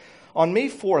On May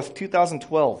 4th,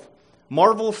 2012,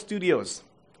 Marvel Studios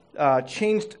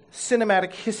changed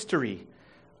cinematic history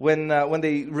when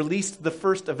they released the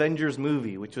first Avengers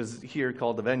movie, which was here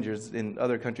called Avengers, in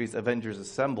other countries, Avengers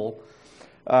Assemble.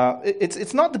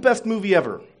 It's not the best movie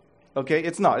ever. Okay,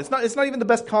 it's not. It's not even the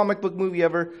best comic book movie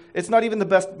ever. It's not even the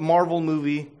best Marvel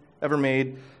movie ever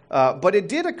made. But it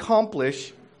did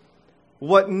accomplish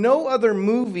what no other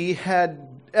movie had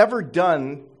ever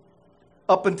done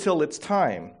up until its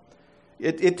time.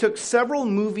 It took several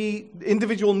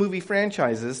individual movie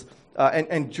franchises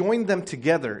and joined them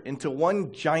together into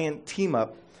one giant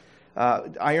team-up.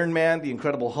 Iron Man, the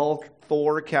Incredible Hulk,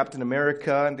 Thor, Captain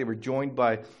America, and they were joined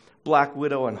by Black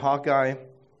Widow and Hawkeye.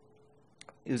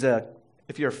 It was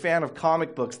if you're a fan of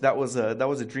comic books, that was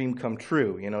a dream come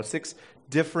true. 6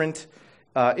 different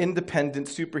independent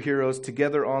superheroes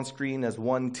together on screen as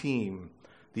one team,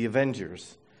 the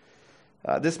Avengers.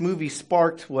 This movie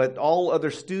sparked what all other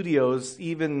studios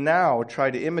even now try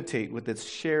to imitate with its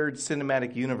shared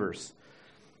cinematic universe.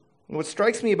 And what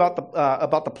strikes me about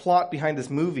the plot behind this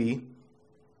movie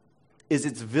is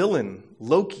its villain,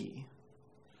 Loki.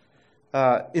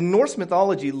 In Norse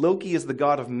mythology, Loki is the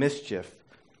god of mischief.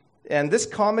 And this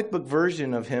comic book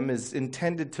version of him is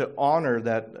intended to honor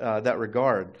that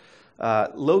regard.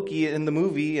 Loki in the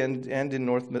movie and in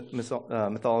Norse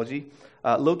mythology,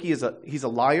 Loki he's a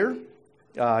liar,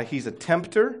 he's a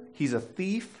tempter, he's a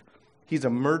thief, he's a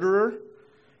murderer,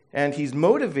 and he's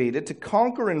motivated to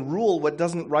conquer and rule what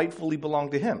doesn't rightfully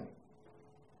belong to him.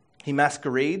 He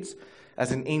masquerades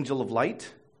as an angel of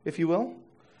light, if you will,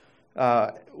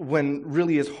 when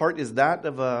really his heart is that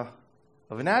of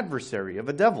an adversary, of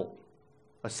a devil,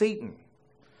 a Satan.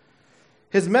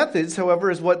 His methods, however,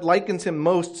 is what likens him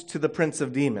most to the Prince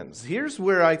of Demons. Here's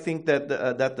where I think that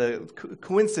the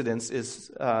coincidence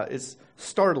is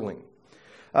startling.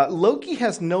 Loki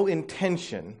has no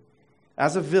intention,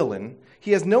 as a villain,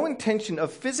 he has no intention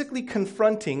of physically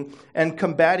confronting and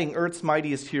combating Earth's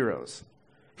mightiest heroes.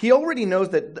 He already knows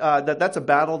that that's a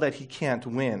battle that he can't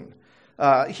win.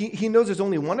 He knows there's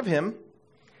only one of him,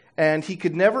 and he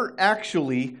could never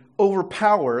actually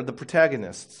overpower the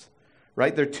protagonists.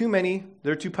 Right? They're too many.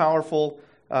 They're too powerful.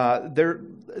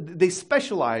 They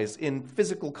specialize in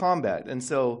physical combat, and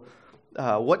so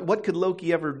what could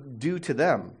Loki ever do to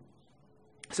them?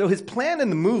 So his plan in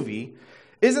the movie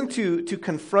isn't to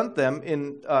confront them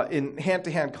in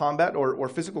hand-to-hand combat or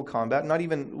physical combat, not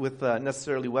even with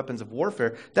necessarily weapons of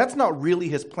warfare. That's not really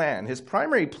his plan. His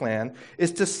primary plan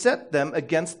is to set them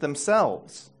against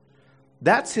themselves.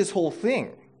 That's his whole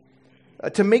thing.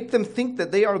 To make them think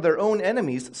that they are their own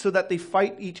enemies so that they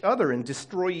fight each other and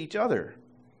destroy each other.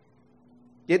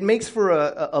 It makes for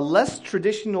a less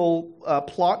traditional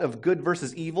plot of good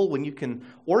versus evil when you can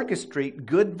orchestrate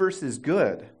good versus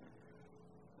good,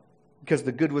 because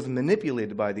the good was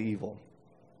manipulated by the evil.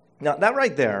 Now, that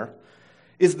right there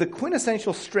is the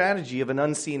quintessential strategy of an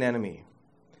unseen enemy.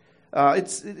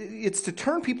 It's to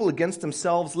turn people against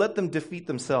themselves, let them defeat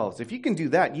themselves. If you can do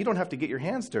that, you don't have to get your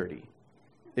hands dirty.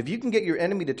 If you can get your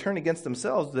enemy to turn against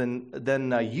themselves,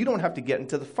 then you don't have to get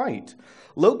into the fight.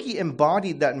 Loki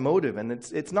embodied that motive, and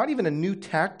it's not even a new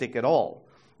tactic at all.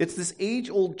 It's this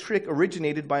age-old trick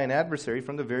originated by an adversary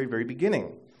from the very, very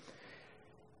beginning.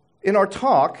 In our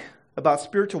talk about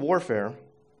spiritual warfare,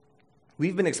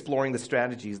 we've been exploring the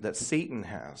strategies that Satan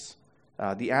has,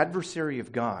 the adversary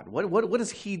of God. What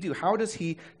does he do? How does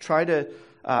he try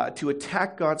to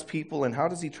attack God's people, and how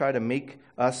does he try to make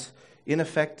us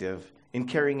ineffective in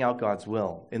carrying out God's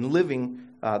will, in living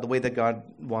the way that God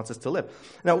wants us to live?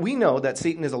 Now, we know that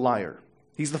Satan is a liar.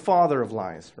 He's the father of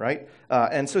lies, right?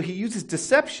 And so he uses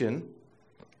deception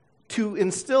to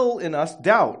instill in us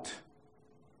doubt.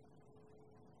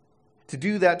 To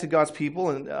do that to God's people,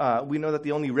 and we know that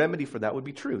the only remedy for that would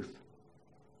be truth.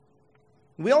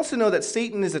 We also know that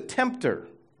Satan is a tempter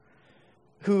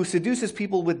who seduces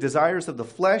people with desires of the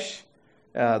flesh,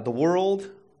 the world,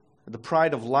 the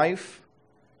pride of life.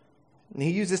 And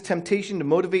he uses temptation to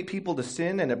motivate people to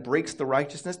sin, and it breaks the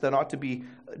righteousness that ought to be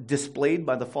displayed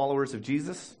by the followers of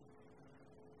Jesus.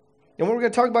 And what we're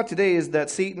going to talk about today is that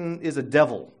Satan is a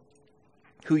devil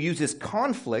who uses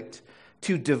conflict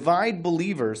to divide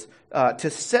believers, to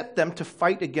set them to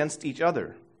fight against each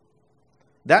other.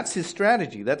 That's his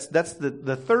strategy. That's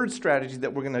the third strategy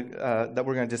that we're going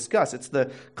to discuss. It's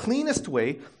the cleanest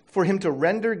way for him to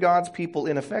render God's people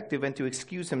ineffective and to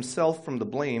excuse himself from the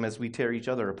blame as we tear each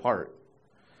other apart.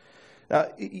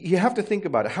 You have to think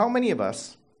about it. How many of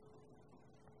us,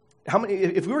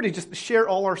 if we were to just share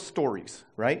all our stories,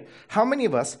 right? How many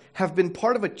of us have been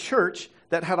part of a church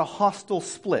that had a hostile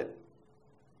split?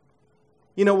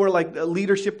 Where like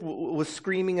leadership was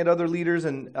screaming at other leaders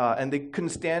and they couldn't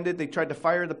stand it. They tried to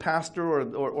fire the pastor,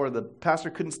 or the pastor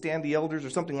couldn't stand the elders, or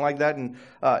something like that, and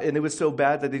it was so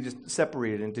bad that they just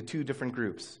separated into two different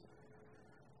groups.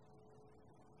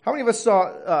 How many of us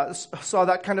saw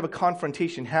that kind of a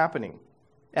confrontation happening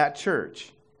at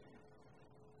church?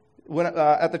 When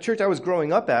at the church I was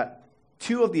growing up at,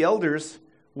 two of the elders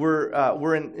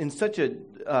were in such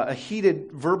a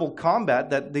heated verbal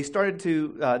combat that they started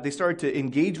to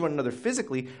engage one another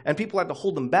physically, and people had to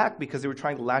hold them back because they were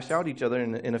trying to lash out at each other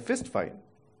in a fist fight.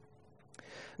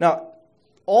 Now,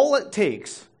 all it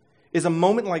takes is a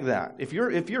moment like that. If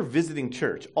you're visiting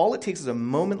church, all it takes is a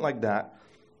moment like that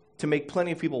to make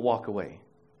plenty of people walk away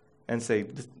and say,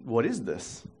 "What is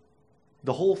this?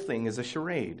 The whole thing is a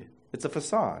charade. It's a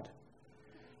facade."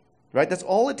 Right? That's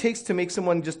all it takes to make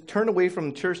someone just turn away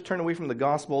from church, turn away from the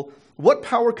gospel. What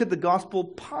power could the gospel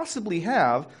possibly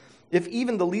have if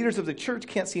even the leaders of the church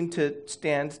can't seem to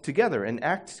stand together and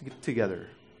act together?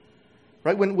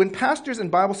 Right? When pastors and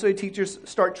Bible study teachers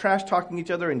start trash-talking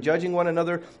each other and judging one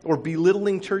another or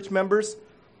belittling church members,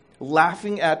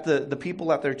 laughing at the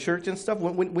people at their church and stuff,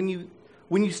 when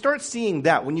you start seeing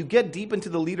that, when you get deep into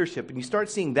the leadership and you start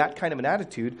seeing that kind of an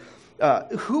attitude,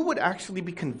 who would actually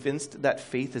be convinced that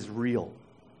faith is real?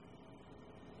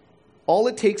 All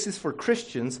it takes is for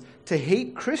Christians to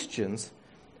hate Christians,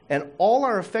 and all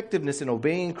our effectiveness in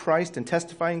obeying Christ and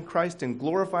testifying Christ and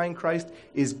glorifying Christ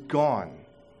is gone.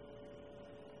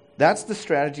 That's the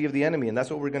strategy of the enemy, and that's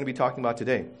what we're going to be talking about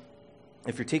today.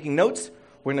 If you're taking notes,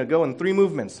 we're going to go in three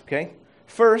movements, okay?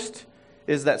 First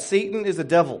is that Satan is a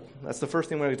devil. That's the first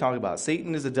thing we're going to talk about.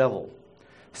 Satan is a devil.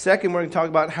 Second, we're going to talk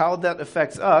about how that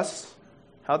affects us,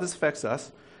 how this affects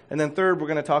us. And then third, we're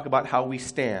going to talk about how we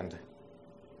stand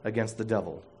against the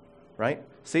devil, right?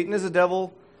 Satan is a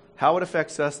devil, how it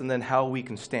affects us, and then how we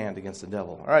can stand against the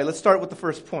devil. All right, let's start with the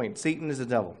first point. Satan is a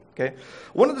devil, okay?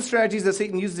 One of the strategies that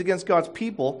Satan uses against God's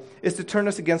people is to turn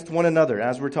us against one another,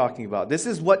 as we're talking about. This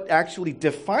is what actually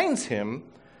defines him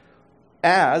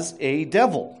as a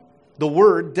devil. The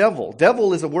word devil.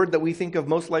 Devil is a word that we think of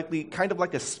most likely kind of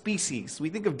like a species. We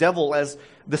think of devil as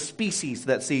the species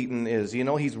that Satan is.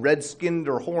 He's red-skinned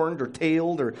or horned or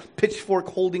tailed or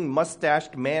pitchfork-holding,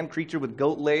 mustached man creature with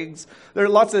goat legs. There are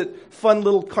lots of fun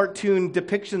little cartoon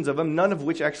depictions of him, none of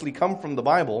which actually come from the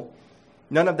Bible.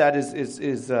 None of that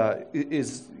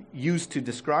is used to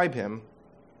describe him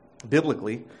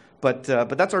biblically. But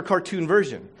that's our cartoon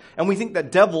version. And we think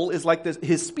that devil is like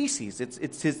his species.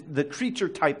 It's the creature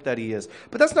type that he is.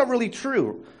 But that's not really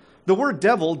true. The word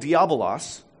devil,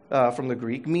 diabolos, from the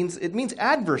Greek, means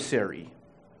adversary.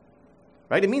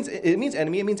 Right? It means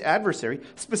enemy, it means adversary.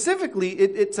 Specifically,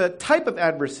 it's a type of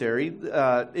adversary.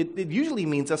 It usually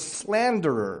means a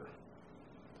slanderer.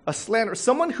 A slanderer.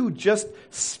 Someone who just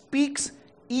speaks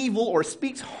evil or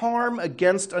speaks harm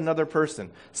against another person.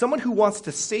 Someone who wants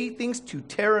to say things to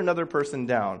tear another person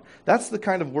down. That's the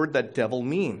kind of word that devil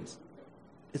means.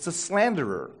 It's a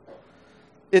slanderer.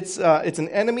 It's an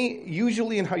enemy,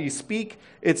 usually in how you speak.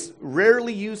 It's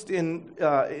rarely used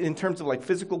in terms of like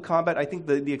physical combat. I think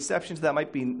the exception to that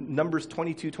might be Numbers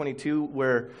 22:22,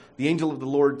 where the angel of the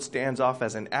Lord stands off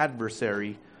as an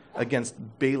adversary against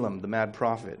Balaam, the mad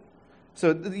prophet.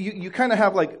 So you kind of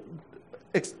have like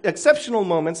exceptional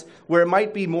moments where it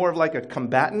might be more of like a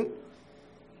combatant,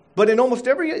 but in almost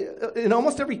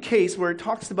every case where it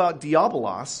talks about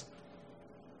diabolos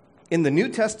in the New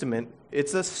Testament,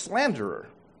 it's a slanderer,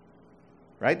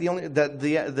 right?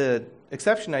 The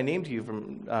exception I named to you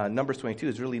from Numbers 22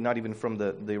 is really not even from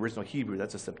the original Hebrew.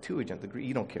 That's a Septuagint. The Greek,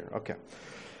 you don't care. Okay.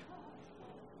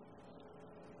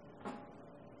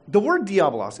 The word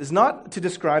diabolos is not to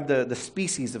describe the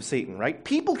species of Satan, right?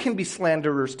 People can be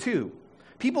slanderers too.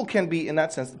 People can be, in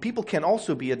that sense, people can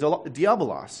also be a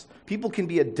diabolos. People can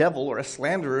be a devil or a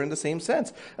slanderer in the same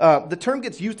sense. The term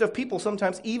gets used of people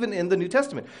sometimes even in the New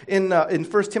Testament. In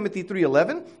 1 Timothy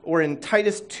 3:11 or in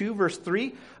Titus 2 verse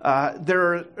 3,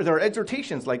 there are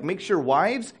exhortations like, make sure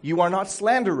wives, you are not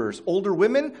slanderers. Older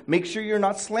women, make sure you're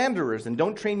not slanderers, and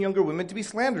don't train younger women to be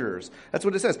slanderers. That's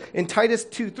what it says. In Titus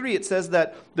 2:3, it says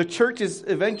that the church is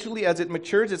eventually, as it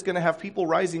matures, it's going to have people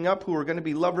rising up who are going to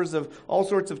be lovers of all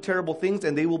sorts of terrible things,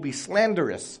 and they will be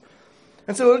slanderous.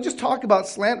 And so it'll just talk about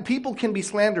people can be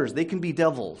slanderers. They can be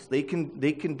devils. They can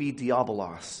be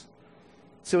diabolos.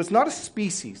 So it's not a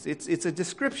species. It's a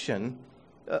description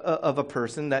of a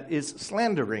person that is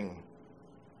slandering,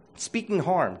 speaking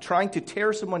harm, trying to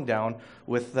tear someone down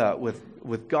with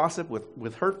gossip,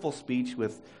 with hurtful speech,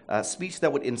 with speech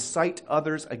that would incite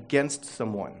others against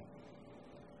someone.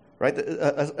 Right?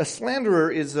 A slanderer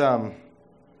is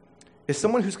is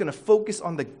someone who's going to focus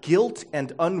on the guilt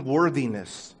and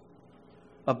unworthiness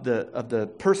of the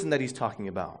person that he's talking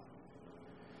about.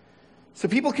 So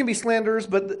people can be slanderers,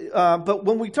 but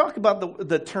when we talk about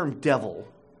the term devil,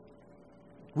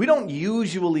 we don't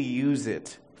usually use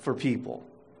it for people,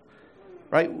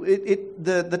 right?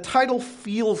 The title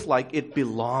feels like it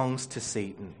belongs to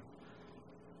Satan.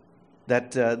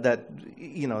 That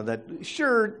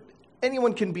sure,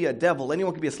 anyone can be a devil,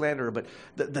 anyone can be a slanderer, but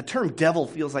the term devil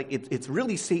feels like it's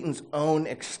really Satan's own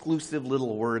exclusive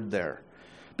little word there.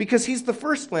 Because he's the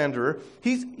first slanderer.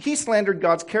 He slandered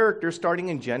God's character starting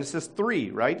in Genesis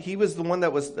 3, right? He was the one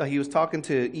that was talking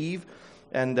to Eve,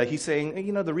 and he's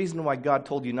saying, the reason why God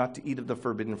told you not to eat of the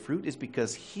forbidden fruit is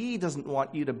because he doesn't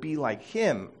want you to be like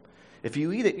him. If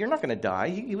you eat it, you're not going to die.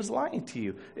 He was lying to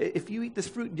you. If you eat this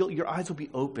fruit, your eyes will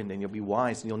be opened and you'll be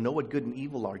wise and you'll know what good and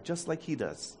evil are, just like he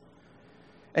does.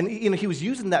 And he was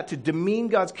using that to demean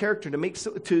God's character,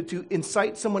 to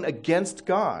incite someone against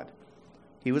God.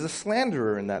 He was a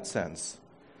slanderer in that sense.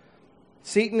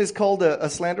 Satan is called a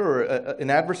slanderer, or an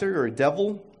adversary, or a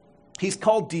devil. He's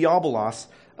called diabolos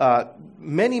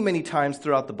many, many times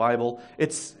throughout the Bible.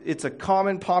 It's a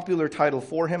common, popular title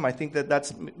for him. I think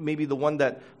that's maybe the one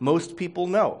that most people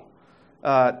know.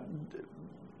 A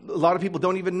lot of people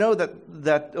don't even know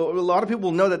that a lot of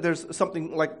people know that there's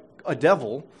something like a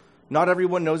devil. Not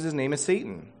everyone knows his name is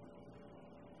Satan.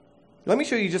 Let me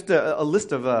show you just a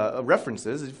list of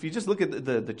references. If you just look at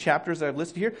the chapters that I've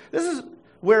listed here, this is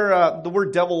where the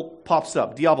word devil pops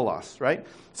up, diabolos, right?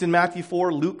 It's in Matthew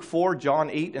 4, Luke 4, John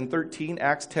 8 and 13,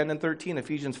 Acts 10 and 13,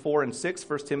 Ephesians 4 and 6,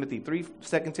 1 Timothy 3,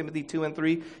 2 Timothy 2 and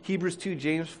 3, Hebrews 2,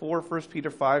 James 4, 1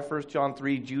 Peter 5, 1 John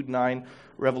 3, Jude 9,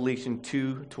 Revelation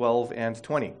 2, 12, and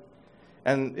 20.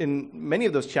 And in many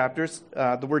of those chapters,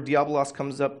 the word diabolos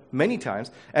comes up many times.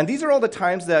 And these are all the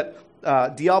times that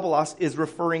diabolos is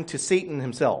referring to Satan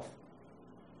himself.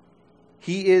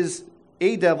 He is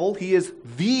a devil. He is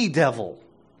the devil.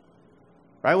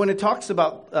 Right? When it talks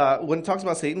about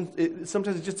Satan,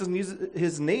 sometimes it just doesn't use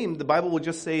his name. The Bible will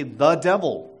just say the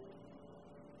devil,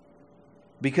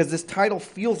 because this title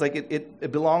feels like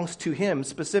it belongs to him,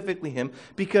 specifically him,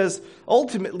 because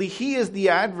ultimately he is the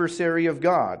adversary of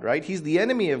God, right? He's the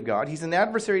enemy of God. He's an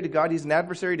adversary to God. He's an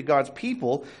adversary to God's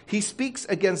people. He speaks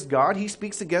against God. He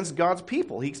speaks against God's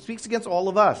people. He speaks against all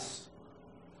of us.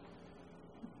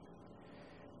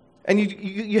 And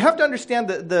you have to understand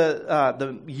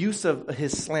the use of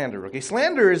his slander. Okay,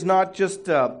 slander is not just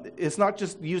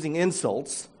using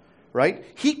insults, right?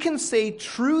 He can say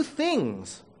true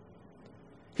things.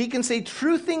 He can say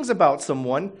true things about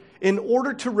someone in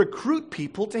order to recruit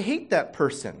people to hate that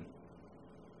person.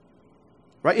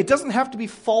 Right? It doesn't have to be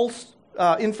false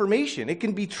information. It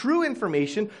can be true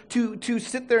information to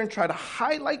sit there and try to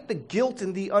highlight the guilt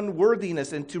and the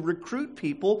unworthiness and to recruit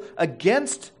people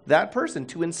against that person,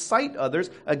 to incite others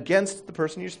against the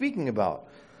person you're speaking about.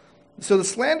 So the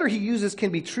slander he uses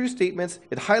can be true statements.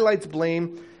 It highlights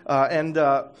blame and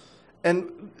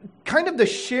kind of the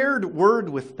shared word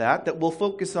with that we'll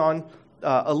focus on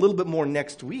a little bit more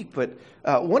next week. But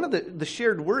one of the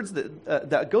shared words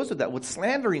that goes with that, with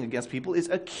slandering against people, is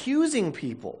accusing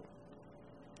people.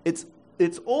 It's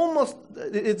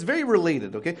very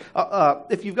related, okay?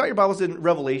 If you've got your Bibles in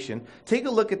Revelation, take a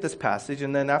look at this passage,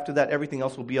 and then after that, everything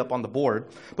else will be up on the board.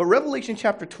 But Revelation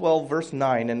chapter 12, verse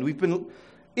 9, and we've been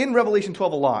in Revelation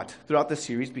 12 a lot throughout this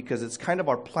series because it's kind of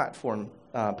our platform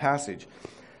passage.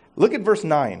 Look at verse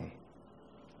 9.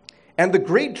 And the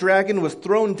great dragon was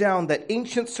thrown down, that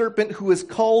ancient serpent who is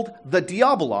called the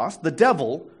Diabolos, the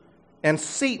devil, and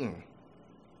Satan.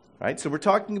 Right? So we're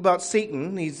talking about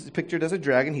Satan. He's pictured as a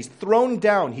dragon. He's thrown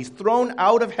down. He's thrown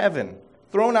out of heaven.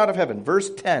 Thrown out of heaven. Verse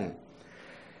 10.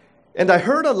 And I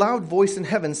heard a loud voice in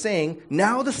heaven saying,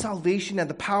 now the salvation and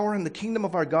the power and the kingdom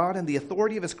of our God and the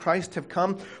authority of his Christ have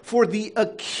come, for the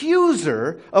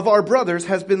accuser of our brothers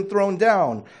has been thrown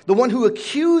down, the one who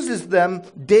accuses them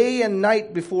day and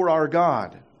night before our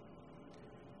God.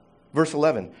 Verse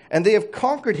 11. And they have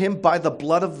conquered him by the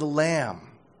blood of the Lamb.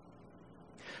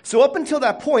 So up until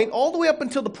that point, all the way up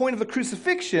until the point of the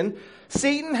crucifixion,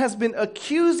 Satan has been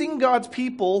accusing God's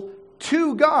people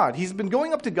to God. He's been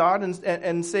going up to God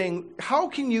and saying, how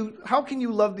can you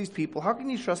love these people? How can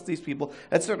you trust these people?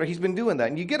 Etc. He's been doing that.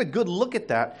 And you get a good look at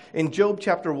that in Job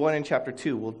chapter 1 and chapter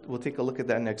 2. We'll take a look at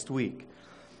that next week.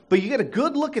 But you get a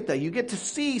good look at that. You get to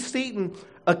see Satan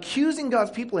accusing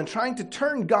God's people and trying to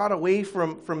turn God away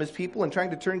from his people and trying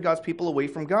to turn God's people away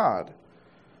from God.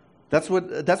 That's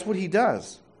what he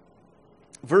does.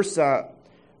 Verse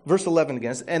 11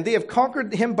 again. And they have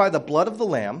conquered him by the blood of the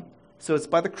Lamb. So it's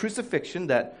by the crucifixion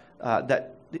that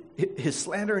his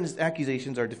slander and his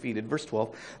accusations are defeated. Verse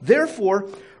 12, therefore,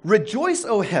 rejoice,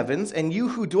 O heavens, and you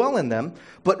who dwell in them,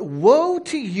 but woe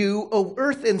to you, O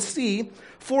earth and sea,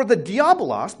 for the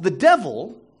diabolos, the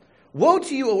devil, woe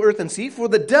to you, O earth and sea, for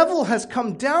the devil has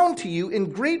come down to you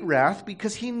in great wrath,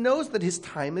 because he knows that his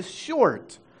time is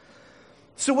short.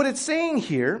 So what it's saying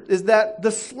here is that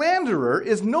the slanderer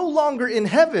is no longer in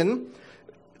heaven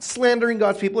slandering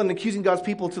God's people and accusing God's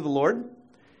people to the Lord.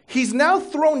 He's now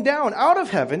thrown down out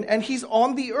of heaven, and he's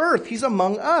on the earth. He's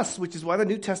among us, which is why the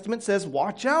New Testament says,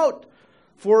 watch out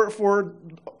for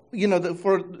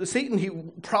Satan. He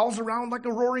prowls around like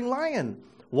a roaring lion.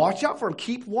 Watch out for him.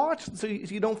 Keep watch so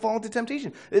you don't fall into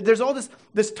temptation. There's all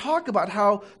this talk about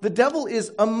how the devil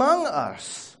is among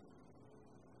us.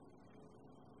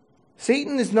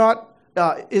 Satan is not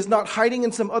hiding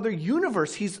in some other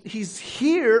universe. He's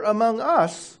here among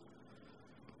us.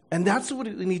 And that's what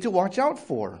we need to watch out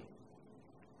for.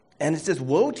 And it says,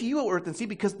 woe to you, O earth and sea,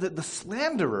 because the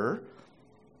slanderer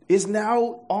is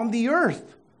now on the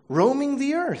earth, roaming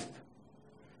the earth.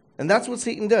 And that's what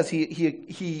Satan does.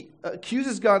 He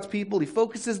accuses God's people. He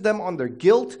focuses them on their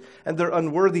guilt and their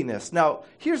unworthiness. Now,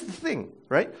 here's the thing,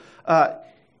 right?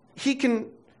 He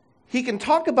can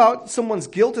talk about someone's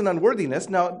guilt and unworthiness.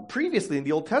 Now, previously in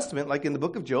the Old Testament, like in the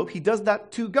book of Job, he does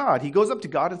that to God. He goes up to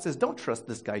God and says, don't trust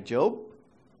this guy, Job.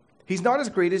 He's not as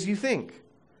great as you think.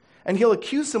 And he'll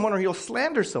accuse someone or he'll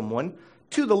slander someone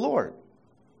to the Lord.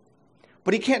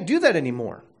 But he can't do that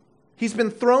anymore. He's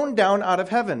been thrown down out of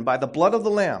heaven by the blood of the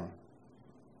Lamb.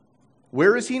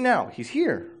 Where is he now? He's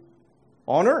here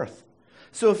on earth.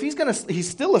 So if he's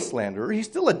still a slanderer, he's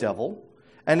still a devil.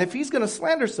 And if he's going to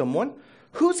slander someone,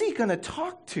 who's he going to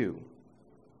talk to?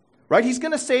 Right? He's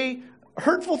going to say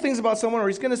hurtful things about someone, or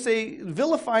he's going to say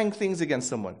vilifying things against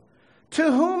someone.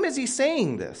 To whom is he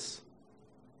saying this?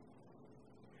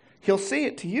 He'll say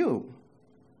it to you.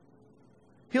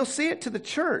 He'll say it to the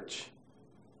church.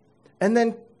 And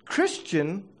then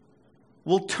Christian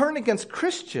will turn against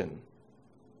Christian.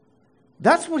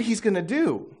 That's what he's going to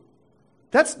do.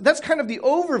 That's kind of the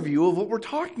overview of what we're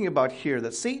talking about here,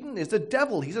 that Satan is a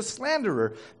devil. He's a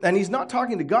slanderer. And he's not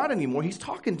talking to God anymore. He's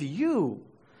talking to you.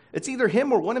 It's either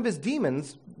him or one of his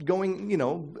demons going,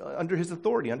 under his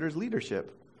authority, under his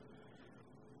leadership.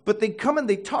 But they come and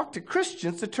they talk to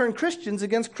Christians to turn Christians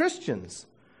against Christians,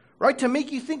 right? To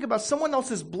make you think about someone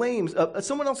else's blames,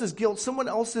 someone else's guilt, someone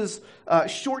else's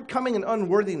shortcoming and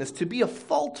unworthiness, to be a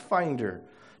fault finder,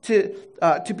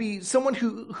 to be someone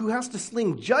who has to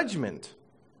sling judgment.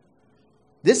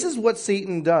 This is what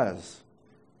Satan does.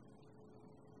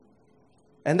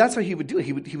 And that's how he would do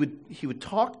it. He would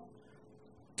talk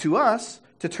to us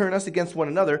to turn us against one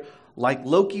another, like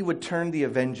Loki would turn the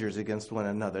Avengers against one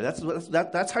another.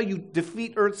 That's how you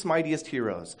defeat Earth's mightiest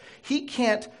heroes. He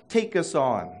can't take us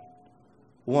on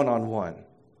one-on-one.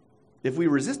 If we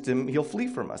resist him, he'll flee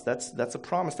from us. That's a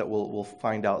promise that we'll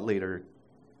find out later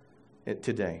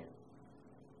today.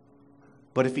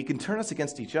 But if he can turn us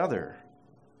against each other,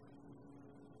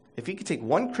 if he could take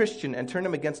one Christian and turn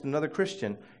him against another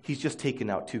Christian, he's just taken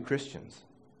out two Christians.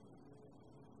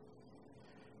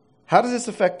 How does this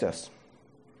affect us?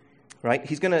 Right?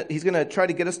 He's gonna try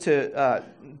to get us to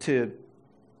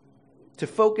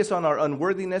focus on our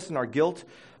unworthiness and our guilt,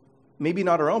 maybe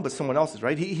not our own, but someone else's.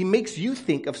 Right? He makes you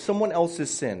think of someone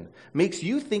else's sin, makes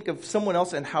you think of someone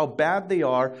else and how bad they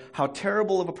are, how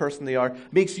terrible of a person they are,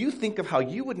 makes you think of how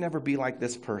you would never be like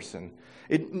this person.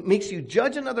 It makes you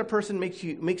judge another person, makes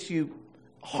you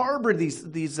harbor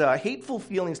these hateful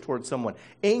feelings towards someone,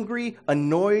 angry,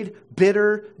 annoyed,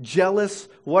 bitter, jealous,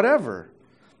 whatever.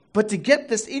 But to get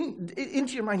this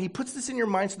into your mind, he puts this in your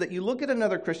mind so that you look at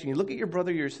another Christian, you look at your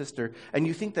brother or your sister, and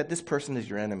you think that this person is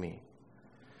your enemy.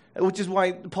 Which is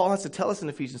why Paul has to tell us in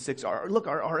Ephesians 6,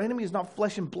 our enemy is not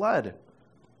flesh and blood.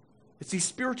 It's these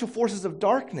spiritual forces of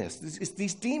darkness. It's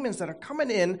these demons that are coming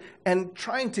in and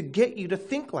trying to get you to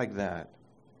think like that.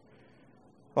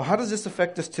 Well, how does this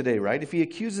affect us today, right? If he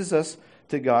accuses us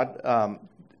to God,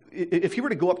 if he were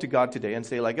to go up to God today and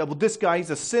say, well, this guy, he's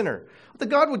a sinner, the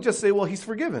God would just say, well, he's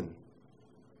forgiven.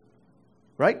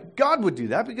 Right? God would do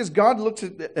that because God looks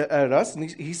at us and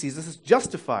he sees us as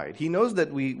justified. He knows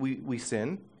that we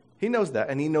sin. He knows that,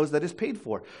 and he knows that it's paid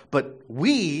for. But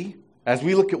we, as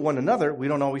we look at one another, we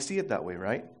don't always see it that way,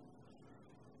 right?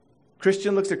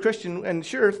 Christian looks at Christian, and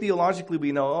sure, theologically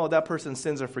we know, that person's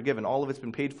sins are forgiven. All of it's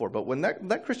been paid for. But when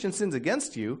that Christian sins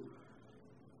against you,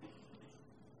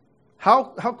 how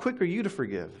quick are you to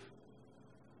forgive?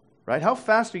 Right? How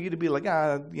fast are you to be like,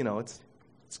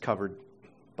 it's covered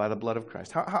by the blood of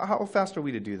Christ? How fast are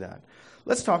we to do that?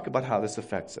 Let's talk about how this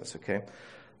affects us, okay?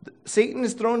 Satan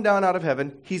is thrown down out of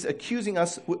heaven. He's accusing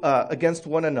us against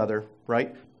one another,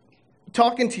 right?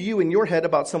 Talking to you in your head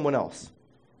about someone else.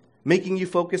 Making you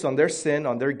focus on their sin,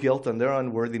 on their guilt, on their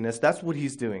unworthiness. That's what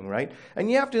he's doing, right? And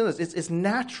you have to know this. It's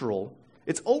natural.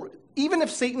 Even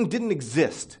if Satan didn't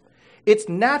exist, it's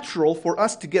natural for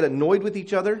us to get annoyed with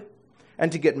each other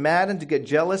and to get mad and to get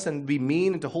jealous and be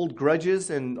mean and to hold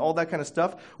grudges and all that kind of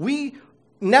stuff. We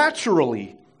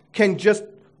naturally can just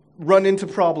run into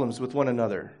problems with one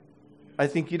another. I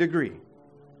think you'd agree.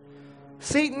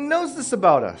 Satan knows this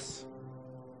about us.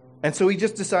 And so he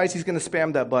just decides he's going to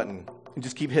spam that button and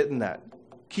just keep hitting that.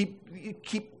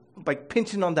 Keep like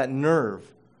pinching on that nerve,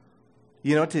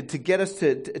 to get us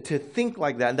to think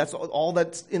like that. And that's all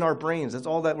that's in our brains. That's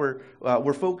all that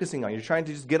we're focusing on. You're trying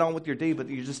to just get on with your day, but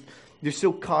you're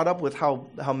so caught up with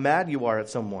how mad you are at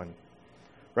someone.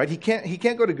 Right? He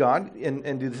can't go to God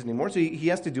and do this anymore, so he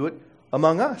has to do it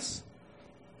among us.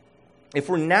 If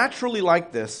we're naturally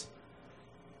like this,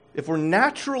 if we're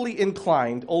naturally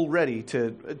inclined already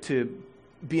to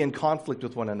be in conflict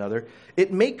with one another,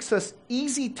 it makes us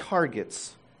easy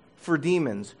targets for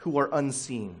demons who are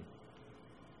unseen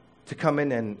to come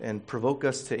in and provoke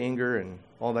us to anger and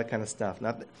all that kind of stuff.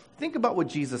 Now, think about what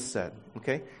Jesus said,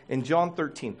 okay? In John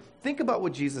 13, think about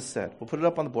what Jesus said. We'll put it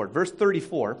up on the board. Verse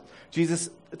 34, Jesus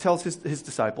tells his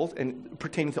disciples, and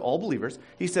pertaining to all believers,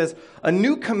 he says, "A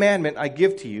new commandment I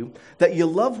give to you, that you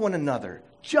love one another.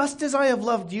 Just as I have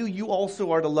loved you, you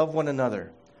also are to love one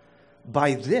another.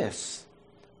 By this,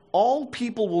 all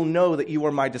people will know that you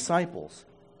are my disciples,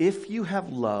 if you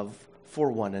have love for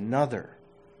one another."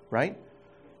 Right?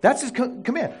 That's his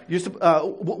command.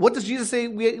 What does Jesus say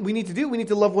we need to do? We need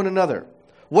to love one another.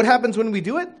 What happens when we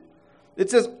do it?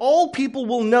 It says all people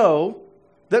will know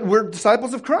that we're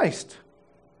disciples of Christ.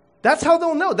 That's how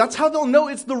they'll know. That's how they'll know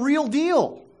it's the real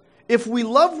deal. If we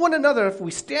love one another, if we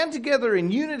stand together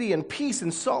in unity and peace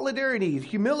and solidarity,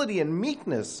 humility and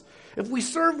meekness, if we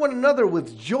serve one another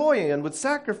with joy and with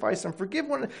sacrifice and forgive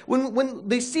one another, when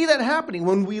they see that happening,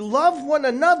 when we love one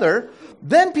another,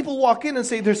 then people walk in and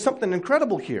say, there's something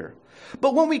incredible here.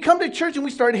 But when we come to church and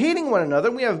we start hating one another,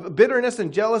 and we have bitterness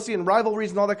and jealousy and rivalries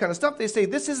and all that kind of stuff, they say,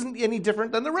 this isn't any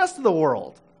different than the rest of the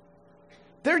world.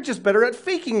 They're just better at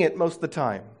faking it most of the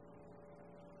time.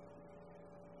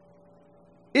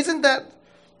 Isn't that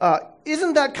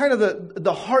kind of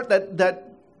the heart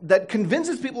that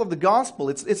convinces people of the gospel?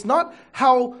 It's not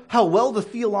how well the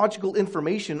theological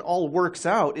information all works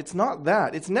out. It's not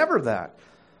that. It's never that.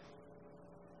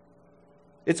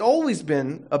 It's always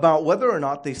been about whether or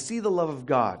not they see the love of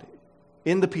God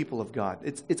in the people of God.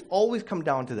 It's always come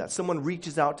down to that. Someone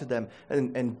reaches out to them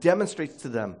and demonstrates to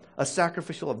them a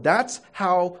sacrificial love. That's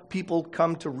how people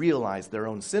come to realize their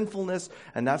own sinfulness,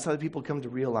 and that's how people come to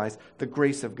realize the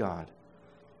grace of God.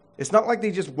 It's not like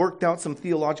they just worked out some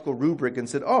theological rubric and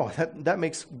said, oh, that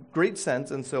makes great sense,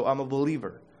 and so I'm a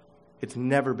believer. It's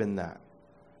never been that.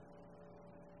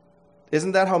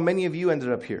 Isn't that how many of you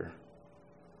ended up here?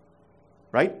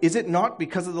 Right? Is it not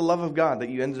because of the love of God that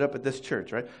you ended up at this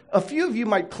church, right? A few of you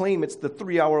might claim it's the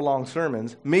 3-hour-long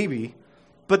sermons, maybe,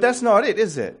 but that's not it,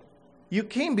 is it? You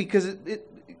came because,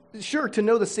 sure, to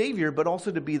know the Savior, but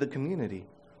also to be the community.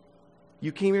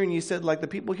 You came here and you said, like, the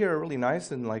people here are really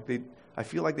nice, and like I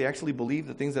feel like they actually believe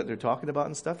the things that they're talking about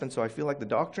and stuff, and so I feel like the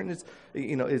doctrine is,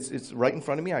 it's right in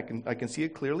front of me. I can see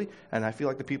it clearly, and I feel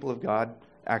like the people of God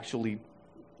actually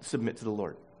submit to the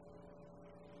Lord.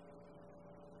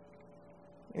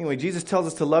 Anyway, Jesus tells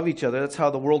us to love each other. That's how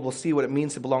the world will see what it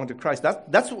means to belong to Christ.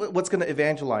 That's what's going to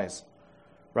evangelize,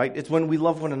 right? It's when we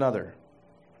love one another.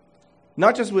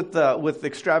 Not just with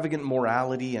extravagant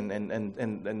morality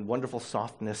and wonderful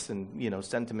softness and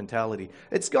sentimentality.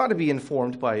 It's got to be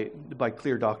informed by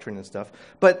clear doctrine and stuff.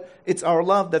 But it's our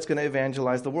love that's going to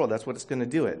evangelize the world. That's what it's going to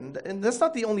do it. And that's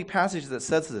not the only passage that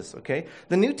says this, okay?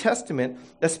 The New Testament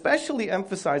especially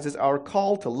emphasizes our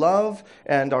call to love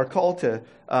and our call to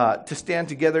stand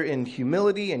together in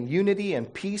humility and unity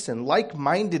and peace and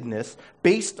like-mindedness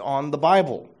based on the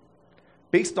Bible.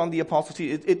 Based on the apostles'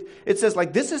 teaching. It says,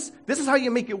 like, this is how you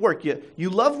make it work. You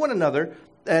love one another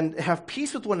and have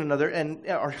peace with one another and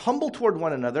are humble toward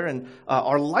one another and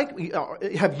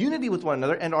have unity with one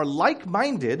another and are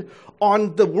like-minded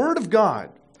on the Word of God.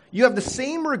 You have the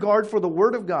same regard for the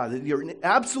Word of God. You're in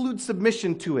absolute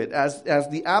submission to it as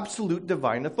the absolute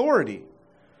divine authority.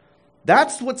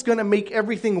 That's what's going to make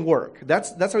everything work.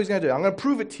 That's how he's going to do it. I'm going to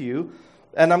prove it to you,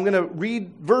 and I'm going to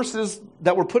read verses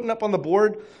that we're putting up on the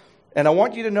board. And I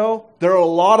want you to know there are a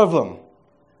lot of them.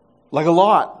 Like a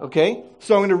lot, okay?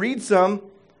 So I'm going to read some.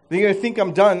 Then you're going to think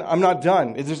I'm done. I'm not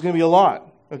done. There's going to be a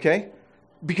lot, okay?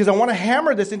 because I want to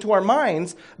hammer this into our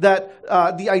minds that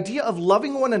the idea of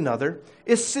loving one another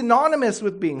is synonymous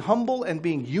with being humble and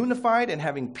being unified and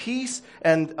having peace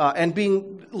and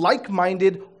being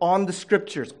like-minded on the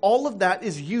Scriptures. All of that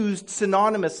is used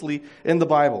synonymously in the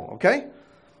Bible, okay?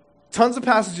 Tons of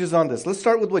passages on this. Let's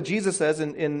start with what Jesus says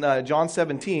in John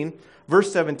 17,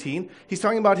 verse 17. He's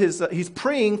talking about he's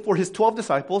praying for his 12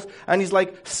 disciples, and he's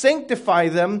like, sanctify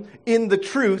them in the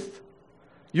truth.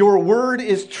 Your word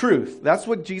is truth. That's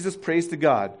what Jesus prays to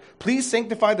God. Please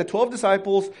sanctify the 12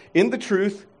 disciples in the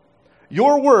truth.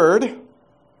 Your word,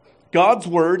 God's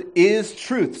word, is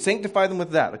truth. Sanctify them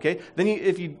with that, okay? Then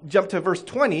if you jump to verse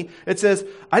 20, it says,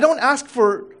 I don't ask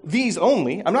for these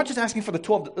only. I'm not just asking for the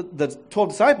 12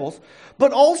 disciples,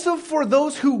 but also for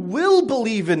those who will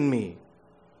believe in me.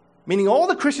 Meaning all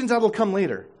the Christians that will come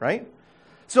later, right?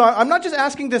 So I'm not just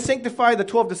asking to sanctify the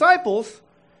 12 disciples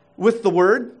with the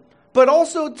word, but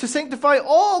also to sanctify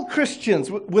all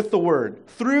Christians with the word,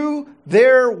 through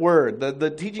their word, the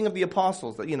teaching of the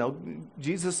apostles.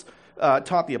 Jesus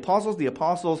taught the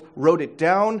apostles wrote it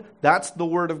down. That's the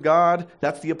word of God.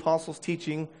 That's the apostles'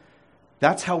 teaching.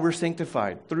 That's how we're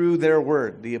sanctified, through their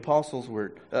word, the apostles'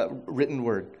 word, written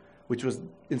word, which was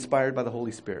inspired by the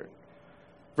Holy Spirit.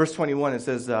 Verse 21, it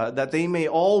says, that they may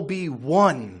all be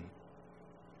one,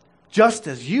 just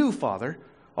as you, Father,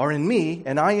 are in me,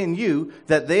 and I in you,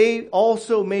 that they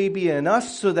also may be in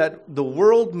us, so that the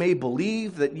world may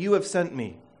believe that you have sent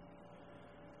me.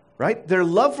 Right? Their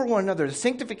love for one another, the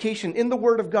sanctification in the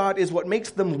Word of God is what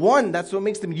makes them one. That's what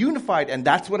makes them unified, and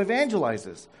that's what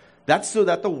evangelizes. That's so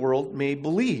that the world may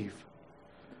believe.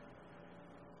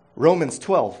 Romans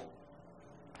 12,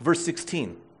 verse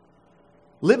 16.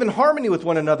 Live in harmony with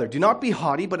one another. Do not be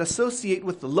haughty, but associate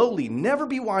with the lowly. Never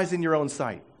be wise in your own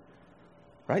sight.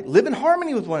 Right? Live in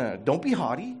harmony with one another. Don't be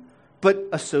haughty, but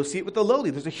associate with the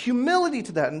lowly. There's a humility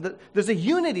to that, and there's a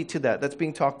unity to that that's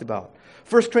being talked about.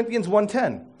 1 Corinthians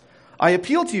 1:10. I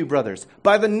appeal to you, brothers,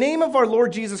 by the name of our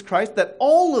Lord Jesus Christ, that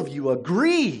all of you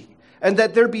agree, and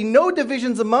that there be no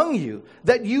divisions among you,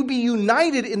 that you be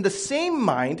united in the same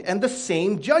mind and the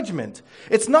same judgment.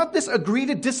 It's not this agree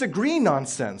to disagree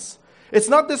nonsense. It's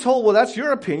not this whole, well, that's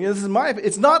your opinion, this is my opinion.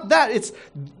 It's not that.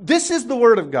 This is the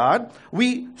Word of God.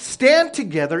 We stand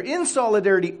together in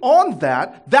solidarity on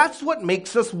that. That's what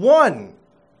makes us one.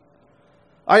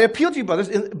 I appeal to you, brothers,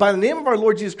 by the name of our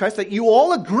Lord Jesus Christ, that you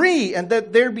all agree and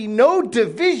that there be no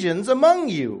divisions among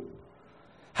you.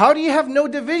 How do you have no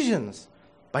divisions?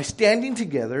 By standing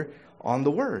together on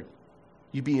the Word.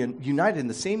 You be united in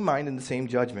the same mind and the same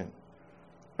judgment.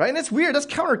 Right? And it's weird. That's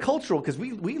countercultural because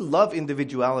we love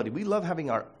individuality. We love having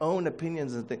our own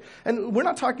opinions and things. And we're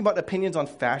not talking about opinions on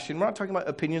fashion. We're not talking about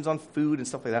opinions on food and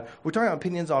stuff like that. We're talking about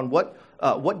opinions on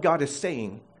what God is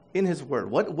saying in His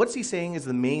Word. What's He saying is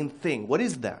the main thing. What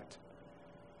is that?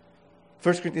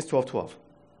 1 Corinthians 12:12.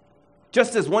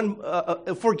 Just as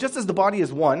the body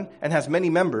is one and has many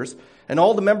members, and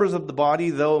all the members of the body,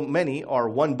 though many, are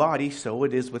one body, so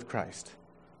it is with Christ.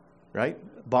 Right?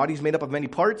 Body's made up of many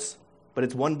parts, but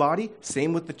it's one body.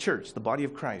 Same with the church, the body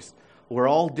of Christ. We're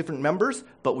all different members,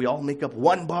 but we all make up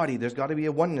one body. There's got to be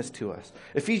a oneness to us.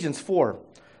 Ephesians 4,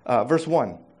 verse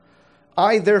 1.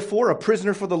 I, therefore, a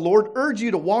prisoner for the Lord, urge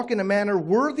you to walk in a manner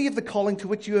worthy of the calling to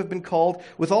which you have been called,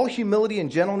 with all humility and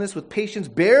gentleness, with patience,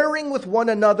 bearing with one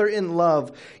another in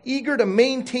love, eager to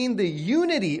maintain the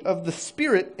unity of the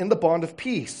Spirit in the bond of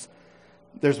peace.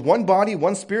 There's one body,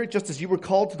 one Spirit, just as you were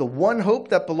called to the one hope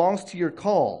that belongs to your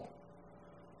call.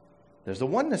 There's a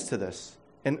oneness to this,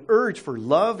 an urge for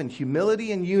love and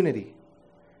humility and unity.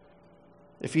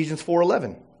 Ephesians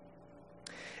 4:11.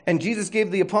 And Jesus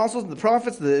gave the apostles, the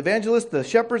prophets, the evangelists, the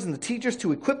shepherds, and the teachers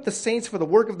to equip the saints for the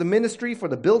work of the ministry, for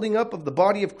the building up of the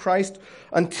body of Christ,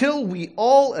 until we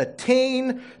all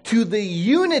attain to the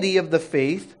unity of the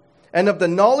faith and of the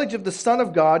knowledge of the Son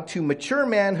of God, to mature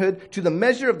manhood, to the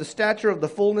measure of the stature of the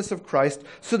fullness of Christ,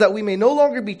 so that we may no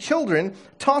longer be children,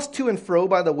 tossed to and fro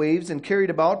by the waves and carried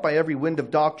about by every wind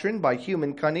of doctrine, by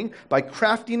human cunning, by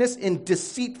craftiness in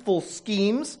deceitful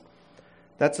schemes.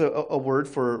 That's a word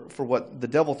for what the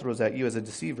devil throws at you as a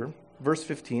deceiver. Verse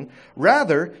 15.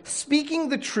 Rather, speaking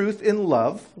the truth in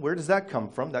love. Where does that come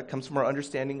from? That comes from our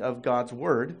understanding of God's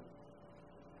word.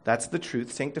 That's the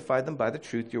truth. Sanctify them by the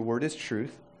truth. Your word is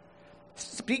truth.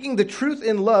 Speaking the truth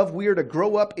in love, we are to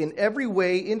grow up in every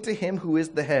way into Him who is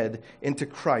the head, into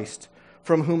Christ,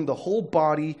 from whom the whole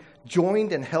body,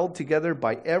 joined and held together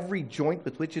by every joint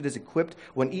with which it is equipped,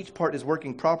 when each part is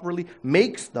working properly,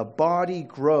 makes the body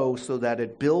grow so that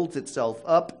it builds itself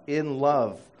up in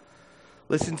love.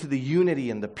 Listen to the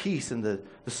unity and the peace and the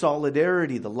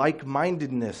solidarity, the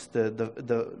like-mindedness,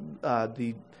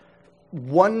 the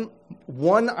one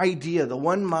idea, the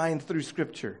one mind through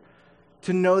Scripture,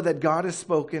 to know that God has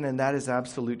spoken and that is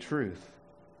absolute truth.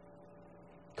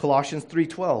 Colossians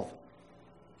 3:12.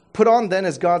 Put on then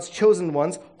as God's chosen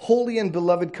ones, holy and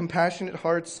beloved, compassionate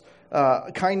hearts,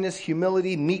 kindness,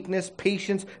 humility, meekness,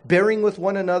 patience, bearing with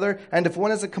one another, and if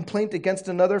one has a complaint against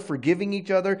another, forgiving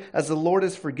each other, as the Lord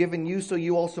has forgiven you, so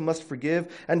you also must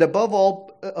forgive. And above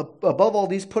all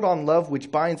these, put on love,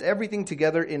 which binds everything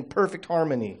together in perfect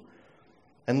harmony.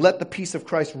 And let the peace of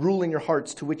Christ rule in your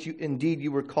hearts, to which indeed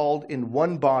you were called in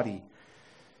one body,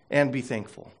 and be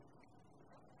thankful.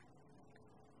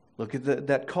 Look at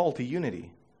that call to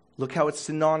unity. Look how it's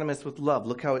synonymous with love.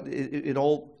 Look how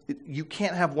you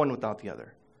can't have one without the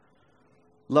other.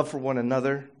 Love for one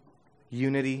another,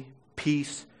 unity,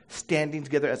 peace, standing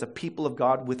together as a people of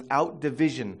God without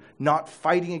division, not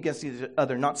fighting against each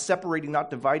other, not separating, not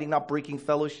dividing, not breaking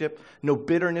fellowship, no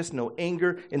bitterness, no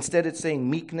anger. Instead, it's saying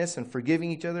meekness and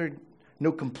forgiving each other,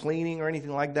 no complaining or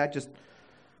anything like that, just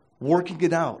working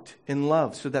it out in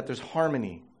love so that there's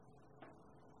harmony.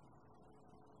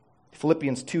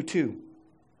 Philippians 2:2.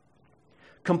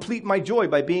 Complete my joy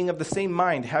by being of the same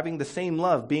mind, having the same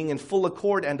love, being in full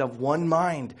accord and of one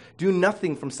mind. Do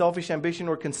nothing from selfish ambition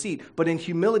or conceit, but in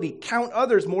humility count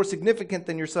others more significant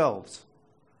than yourselves.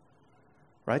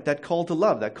 Right? That call to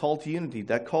love, that call to unity,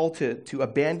 that call to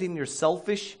abandon your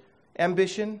selfish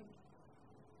ambition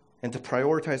and to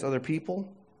prioritize other people.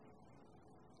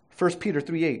 1 Peter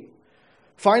 3:8.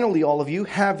 Finally, all of you,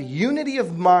 have unity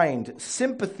of mind,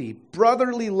 sympathy,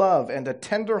 brotherly love, and a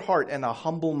tender heart and a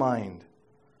humble mind.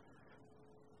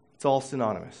 It's all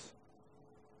synonymous.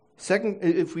 Second,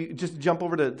 if we just jump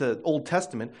over to the Old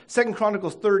Testament, 2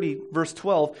 Chronicles 30, verse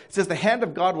 12, it says, the hand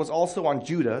of God was also on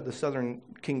Judah, the southern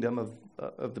kingdom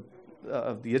of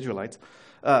the Israelites.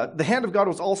 The hand of God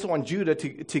was also on Judah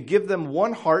to give them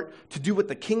one heart to do what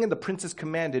the king and the princes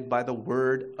commanded by the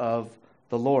word of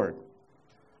the Lord.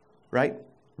 Right?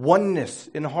 Oneness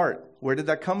in heart. Where did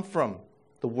that come from?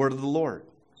 The word of the Lord.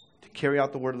 To carry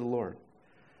out the word of the Lord.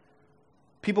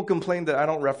 People complain that I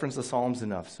don't reference the Psalms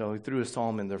enough, so he threw a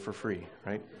psalm in there for free,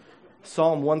 right?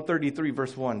 Psalm 133,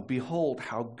 verse 1, behold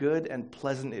how good and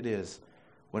pleasant it is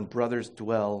when brothers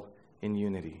dwell in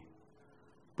unity.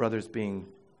 Brothers being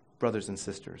brothers and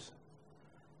sisters.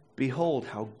 Behold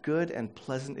how good and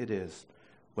pleasant it is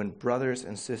when brothers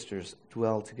and sisters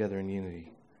dwell together in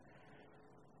unity.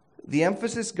 The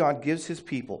emphasis God gives his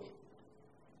people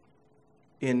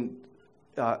in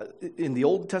the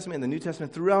Old Testament, in the New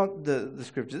Testament, throughout the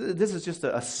Scriptures. This is just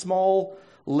a small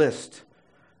list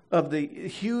of the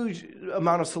huge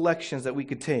amount of selections that we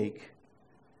could take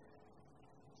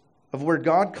of where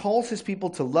God calls his people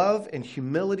to love and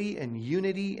humility and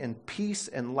unity and peace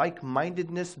and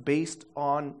like-mindedness based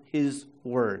on his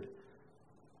word.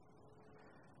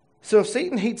 So if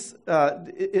Satan hates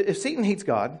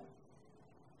God,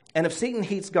 and if Satan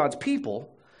hates God's people,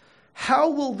 how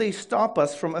will they stop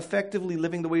us from effectively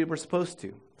living the way we're supposed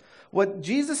to? What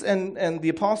Jesus and the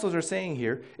apostles are saying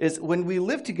here is when we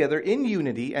live together in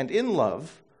unity and in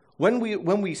love, when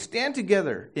we stand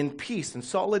together in peace and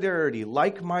solidarity,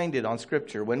 like-minded on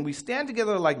Scripture, when we stand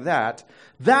together like that,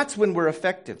 that's when we're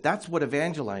effective. That's what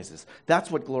evangelizes. That's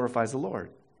what glorifies the Lord.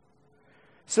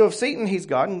 So if Satan hates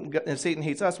God and if Satan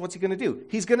hates us, what's he going to do?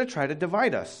 He's going to try to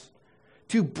divide us,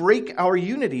 to break our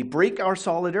unity, break our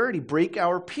solidarity, break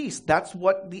our peace. That's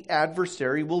what the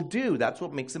adversary will do. That's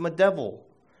what makes him a devil.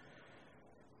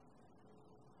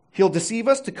 He'll deceive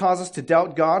us to cause us to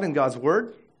doubt God and God's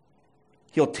word.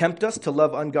 He'll tempt us to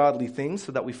love ungodly things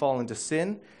so that we fall into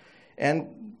sin.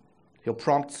 And he'll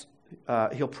prompt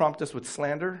us with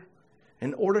slander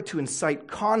in order to incite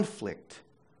conflict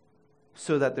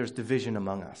so that there's division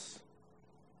among us.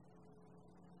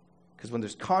 Because when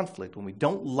there's conflict, when we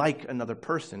don't like another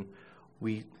person,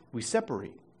 we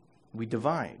separate, we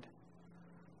divide.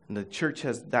 And the church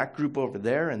has that group over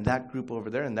there, and that group over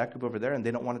there, and that group over there, and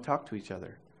they don't want to talk to each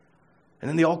other. And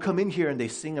then they all come in here and they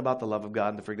sing about the love of God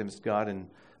and the forgiveness of God and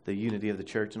the unity of the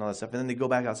church and all that stuff. And then they go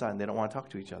back outside and they don't want to talk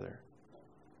to each other.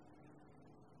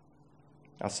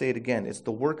 I'll say it again. It's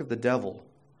the work of the devil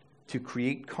to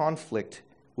create conflict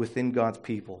within God's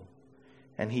people.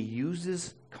 And he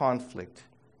uses conflict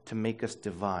to make us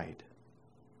divide.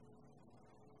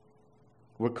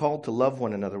 We're called to love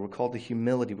one another. We're called to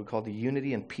humility. We're called to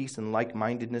unity and peace and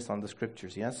like-mindedness on the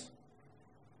Scriptures, yes?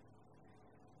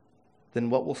 Then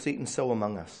what will Satan sow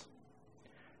among us?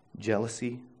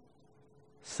 Jealousy,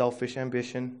 selfish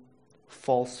ambition,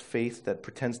 false faith that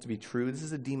pretends to be true. This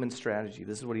is a demon strategy.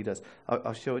 This is what he does.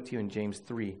 I'll show it to you in James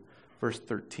 3, verse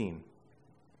 13.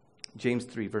 James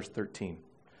 3, verse 13.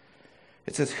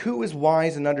 It says, who is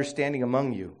wise and understanding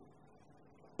among you?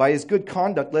 By his good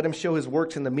conduct, let him show his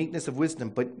works in the meekness of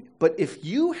wisdom. But if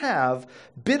you have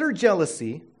bitter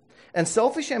jealousy and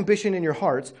selfish ambition in your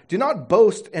hearts, do not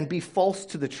boast and be false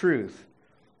to the truth.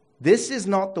 This is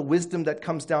not the wisdom that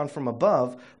comes down from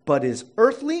above, but is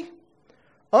earthly,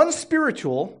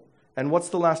 unspiritual, and what's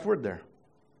the last word there?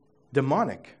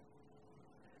 Demonic.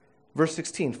 Verse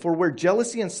 16, for where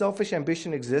jealousy and selfish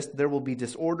ambition exist, there will be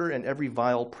disorder and every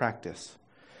vile practice.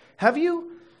 Have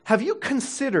you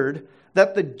considered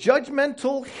that the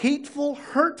judgmental, hateful,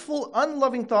 hurtful,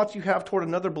 unloving thoughts you have toward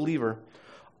another believer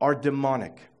are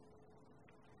demonic?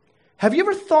 Have you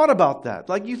ever thought about that?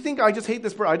 Like you think, I just hate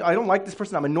this person, I don't like this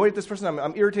person, I'm annoyed at this person,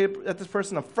 I'm irritated at this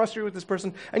person, I'm frustrated with this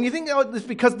person, and you think, oh, it's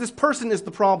because this person is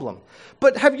the problem.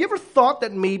 But have you ever thought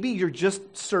that maybe you're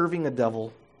just serving a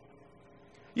devil?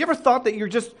 You ever thought that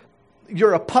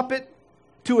you're a puppet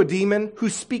to a demon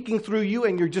who's speaking through you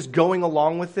and you're just going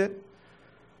along with it?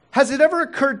 Has it ever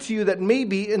occurred to you that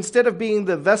maybe instead of being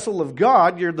the vessel of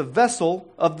God, you're the vessel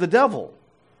of the devil,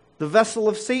 the vessel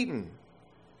of Satan?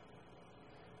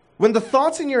 When the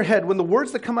thoughts in your head, when the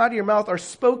words that come out of your mouth are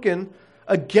spoken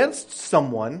against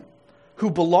someone who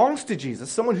belongs to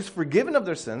Jesus, someone who's forgiven of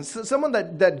their sins, someone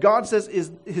that God says is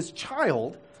his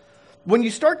child, when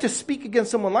you start to speak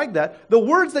against someone like that, the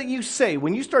words that you say,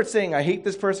 when you start saying, I hate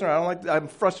this person, or I don't like, I'm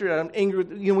frustrated, I'm angry,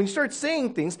 when you start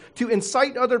saying things to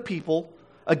incite other people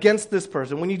against this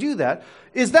person, when you do that,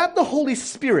 is that the Holy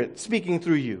Spirit speaking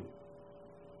through you?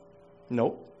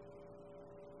 Nope.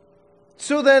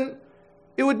 So then,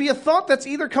 it would be a thought that's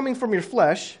either coming from your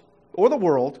flesh, or the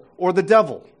world, or the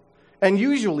devil. And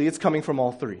usually it's coming from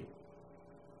all three.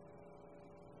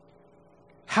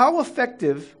 How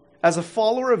effective as a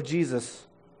follower of Jesus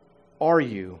are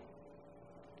you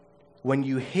when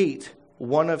you hate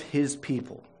one of his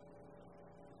people?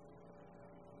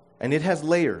 And it has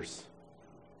layers.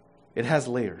 It has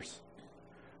layers.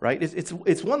 Right?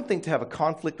 It's one thing to have a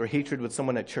conflict or hatred with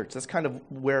someone at church. That's kind of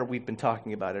where we've been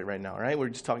talking about it right now, right? We're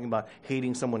just talking about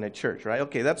hating someone at church, right?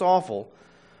 Okay, that's awful.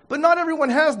 But not everyone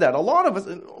has that. A lot of us,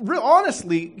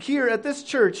 honestly, here at this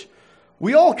church,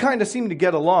 we all kind of seem to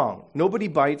get along. Nobody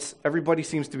bites. Everybody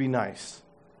seems to be nice.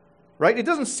 Right? It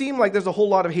doesn't seem like there's a whole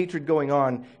lot of hatred going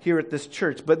on here at this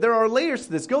church, but there are layers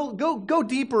to this. Go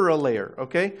deeper a layer,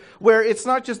 okay? Where it's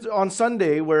not just on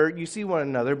Sunday where you see one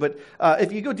another, but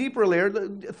if you go deeper a layer,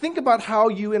 think about how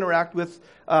you interact with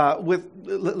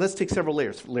let's take several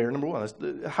layers. Layer number one,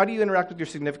 how do you interact with your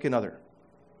significant other?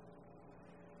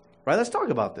 Right? Let's talk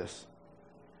about this.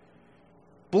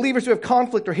 Believers who have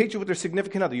conflict or hatred with their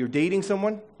significant other. You're dating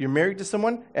someone, you're married to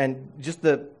someone, and just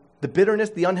the bitterness,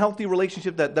 the unhealthy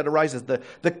relationship that arises,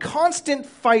 the constant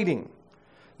fighting,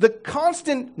 the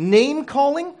constant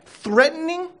name-calling,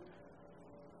 threatening,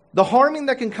 the harming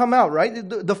that can come out, right?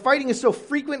 The fighting is so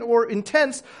frequent or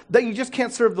intense that you just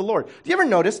can't serve the Lord. Do you ever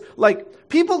notice, like,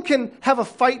 people can have a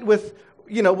fight with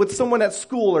someone at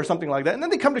school or something like that, and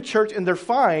then they come to church and they're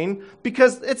fine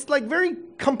because it's like very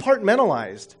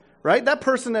compartmentalized. Right? That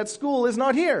person at school is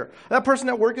not here. That person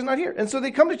at work is not here. And so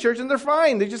they come to church and they're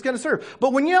fine. They're just going to serve.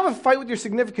 But when you have a fight with your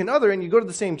significant other and you go to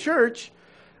the same church,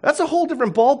 that's a whole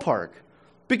different ballpark.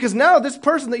 Because now this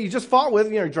person that you just fought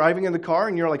with, you're driving in the car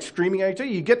and you're like screaming at each other,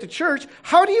 you get to church,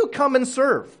 how do you come and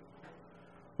serve?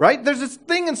 Right? There's this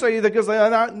thing inside you that goes,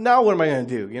 now what am I going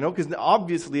to do? Because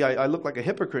obviously I look like a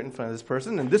hypocrite in front of this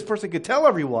person, and this person could tell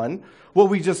everyone what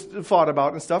we just fought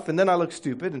about and stuff, and then I look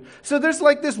stupid. And so there's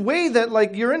like this way that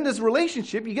like you're in this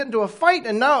relationship, you get into a fight,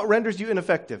 and now it renders you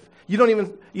ineffective. You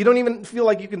don't even feel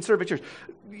like you can serve at church.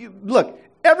 Look,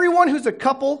 everyone who's a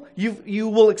couple, you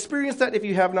will experience that if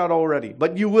you have not already,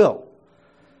 but you will.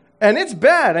 And it's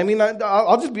bad. I mean,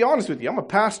 I'll just be honest with you. I'm a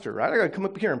pastor, right? I got to come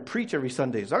up here and preach every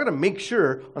Sunday. So I got to make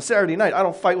sure on Saturday night I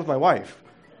don't fight with my wife.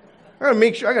 I got to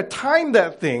make sure, I got to time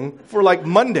that thing for like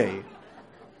Monday.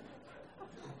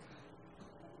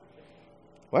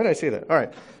 Why did I say that? All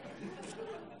right.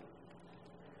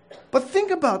 But think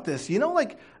about this.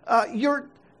 The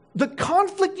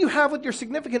conflict you have with your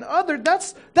significant other,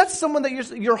 that's someone that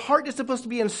your heart is supposed to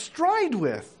be in stride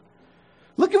with.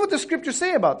 Look at what the scriptures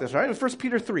say about this, right? In 1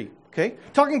 Peter 3, okay?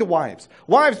 Talking to wives.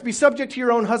 Wives, be subject to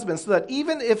your own husbands, so that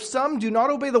even if some do not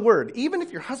obey the word, even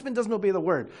if your husband doesn't obey the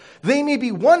word, they may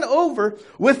be won over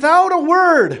without a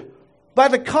word by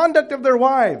the conduct of their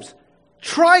wives.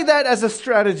 Try that as a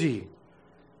strategy.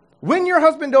 Win your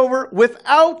husband over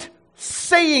without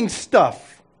saying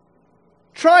stuff.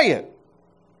 Try it.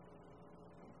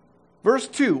 Verse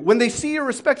 2, when they see your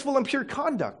respectful and pure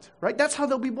conduct, right? That's how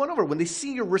they'll be won over. When they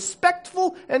see your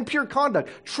respectful and pure conduct.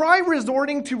 Try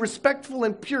resorting to respectful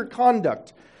and pure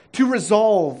conduct to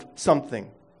resolve something.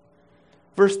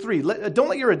 Verse 3, don't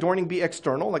let your adorning be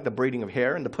external, like the braiding of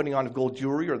hair and the putting on of gold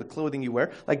jewelry or the clothing you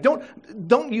wear. Like,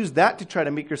 don't use that to try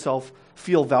to make yourself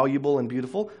feel valuable and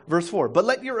beautiful. Verse 4, but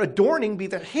let your adorning be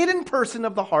the hidden person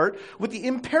of the heart with the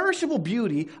imperishable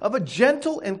beauty of a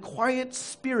gentle and quiet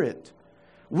spirit,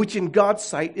 which in God's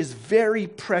sight is very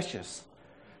precious.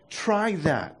 Try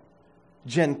that.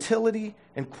 Gentility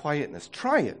and quietness.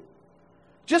 Try it.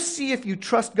 Just see if you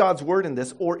trust God's word in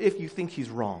this or if you think he's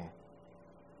wrong.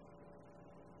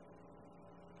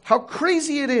 How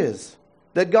crazy it is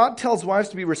that God tells wives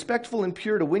to be respectful and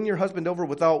pure to win your husband over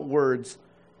without words,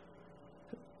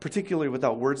 particularly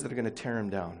without words that are going to tear him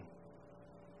down.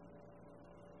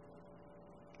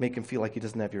 Make him feel like he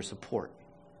doesn't have your support.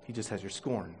 He just has your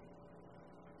scorn.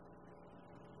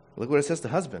 Look what it says to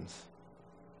husbands.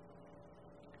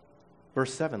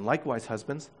 Verse 7, likewise,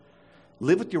 husbands,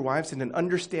 live with your wives in an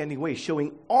understanding way,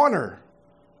 showing honor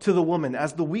to the woman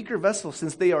as the weaker vessel,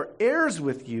 since they are heirs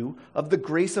with you of the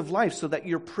grace of life, so that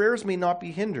your prayers may not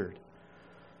be hindered.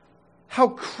 How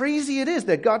crazy it is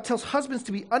that God tells husbands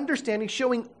to be understanding,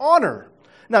 showing honor.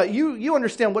 Now, you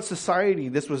understand what society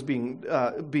this was being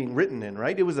written in,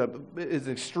 right? It was an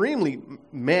extremely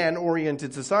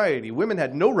man-oriented society. Women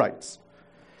had no rights.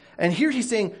 And here he's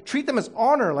saying, treat them as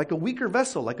honor, like a weaker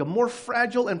vessel, like a more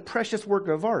fragile and precious work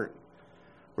of art,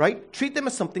 right? Treat them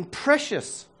as something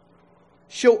precious.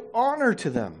 Show honor to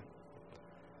them.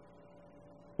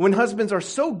 When husbands are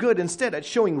so good instead at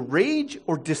showing rage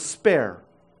or despair,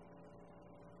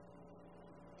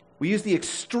 we use the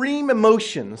extreme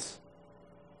emotions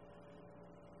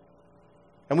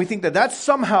and we think that that's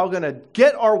somehow going to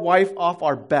get our wife off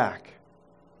our back,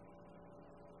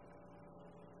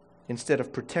 instead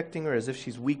of protecting her as if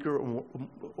she's weaker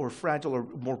or fragile or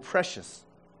more precious.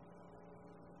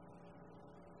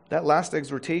 That last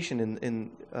exhortation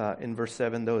in verse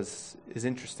 7, though, is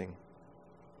interesting.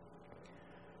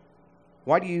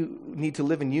 Why do you need to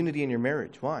live in unity in your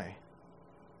marriage? Why?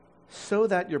 So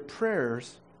that your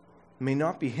prayers may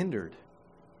not be hindered.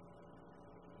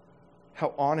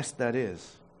 How honest that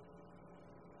is.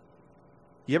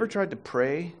 You ever tried to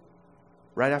pray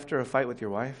right after a fight with your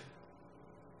wife?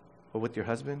 Or with your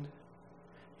husband?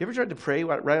 You ever tried to pray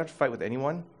right after a fight with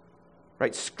anyone?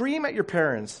 Right? Scream at your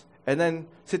parents and then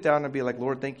sit down and be like,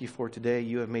 Lord, thank you for today.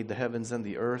 You have made the heavens and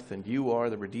the earth, and you are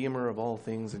the Redeemer of all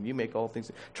things, and you make all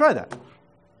things. Try that.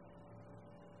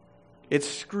 It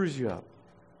screws you up.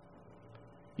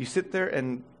 You sit there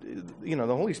and, the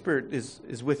Holy Spirit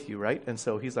is with you, right? And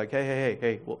so he's like,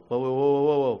 hey,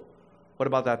 whoa. What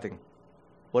about that thing?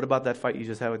 What about that fight you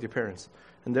just had with your parents?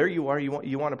 And there you are, you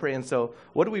want to pray. And so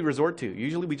what do we resort to?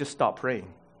 Usually we just stop praying.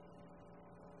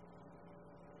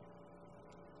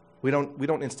 We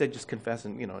don't instead just confess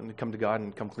and come to God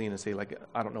and come clean and say, like,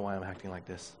 I don't know why I'm acting like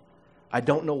this. I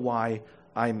don't know why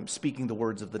I'm speaking the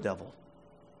words of the devil.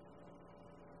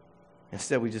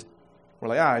 Instead we're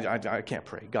like, I can't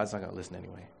pray. God's not going to listen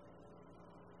anyway.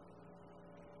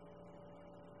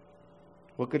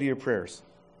 What good are your prayers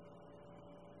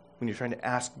when you're trying to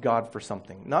ask God for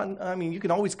something? You can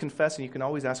always confess and you can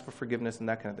always ask for forgiveness and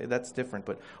that kind of thing. That's different.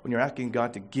 But when you're asking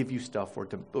God to give you stuff or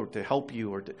to help you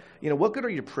what good are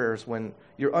your prayers when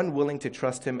you're unwilling to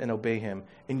trust him and obey him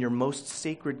in your most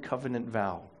sacred covenant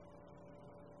vow?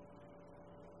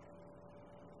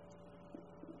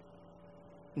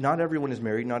 Not everyone is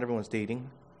married. Not everyone's dating.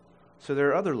 So there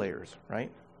are other layers,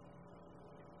 right?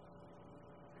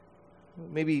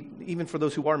 Maybe even for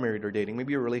those who are married or dating,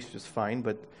 maybe your relationship is fine,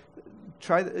 but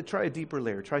try a deeper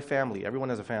layer. Try family. Everyone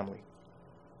has a family.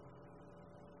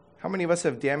 How many of us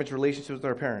have damaged relationships with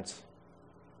our parents?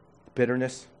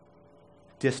 Bitterness,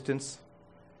 distance,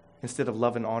 instead of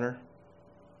love and honor,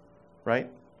 right?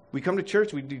 We come to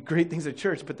church, we do great things at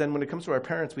church, but then when it comes to our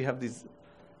parents, we have these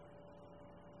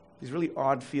really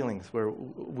odd feelings where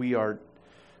we are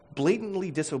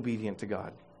blatantly disobedient to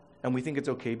God. And we think it's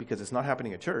okay because it's not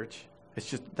happening at church. It's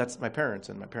just, that's my parents,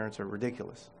 and my parents are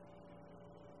ridiculous.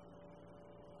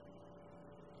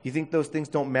 You think those things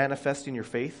don't manifest in your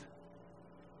faith?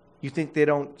 You think they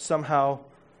don't somehow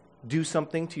do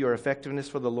something to your effectiveness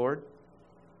for the Lord?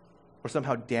 Or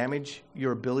somehow damage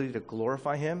your ability to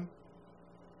glorify him?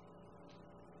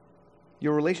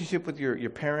 Your relationship with your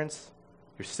parents,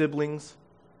 your siblings,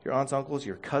 your aunts, uncles,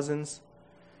 your cousins,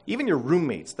 even your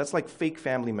roommates. That's like fake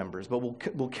family members, but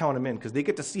we'll count them in because they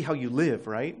get to see how you live,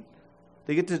 right?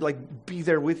 They get to be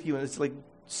there with you, and it's like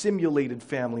simulated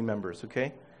family members,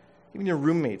 okay? Even your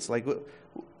roommates,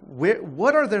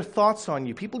 what are their thoughts on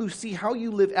you? People who see how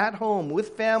you live at home,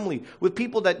 with family, with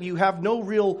people that you have no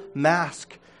real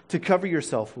mask to cover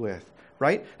yourself with,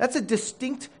 right? That's a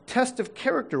distinct test of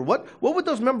character. What would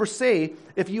those members say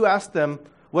if you asked them,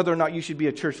 whether or not you should be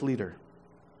a church leader?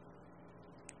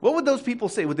 What would those people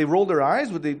say? Would they roll their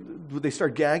eyes? Would they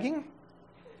start gagging?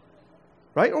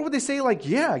 Right? Or would they say like,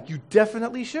 yeah, you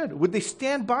definitely should? Would they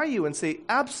stand by you and say,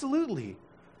 absolutely.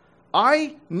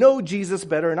 I know Jesus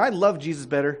better and I love Jesus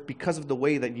better because of the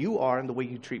way that you are and the way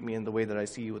you treat me and the way that I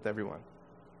see you with everyone.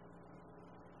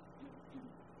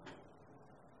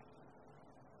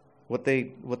 What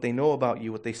they know about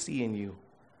you, what they see in you,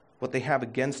 what they have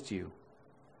against you.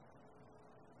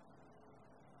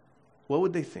 What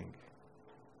would they think?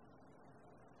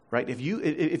 Right? If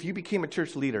you became a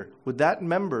church leader, would that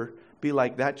member be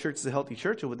like, that church is a healthy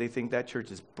church, or would they think that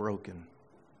church is broken?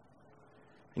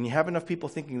 And you have enough people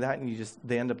thinking that, and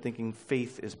they end up thinking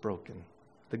faith is broken,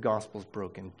 the gospel is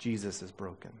broken, Jesus is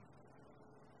broken.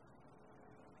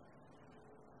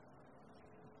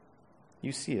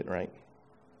 You see it, right?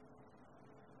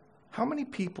 How many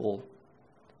people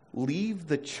leave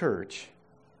the church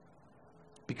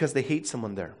because they hate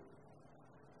someone there?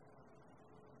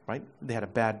 Right? They had a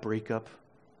bad breakup,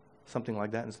 something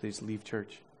like that, and so they just leave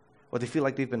church. Or they feel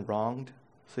like they've been wronged,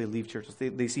 so they leave church.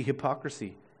 They see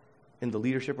hypocrisy in the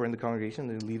leadership or in the congregation,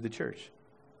 and they leave the church.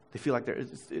 They feel like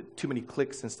there's too many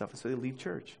cliques and stuff, and so they leave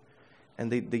church.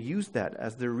 And they use that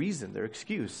as their reason, their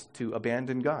excuse to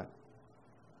abandon God.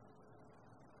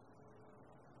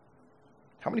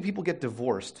 How many people get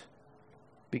divorced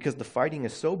because the fighting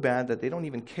is so bad that they don't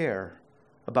even care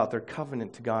about their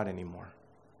covenant to God anymore?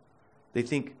 They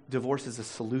think divorce is a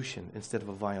solution instead of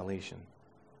a violation.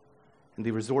 And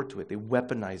they resort to it. They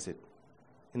weaponize it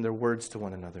in their words to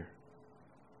one another.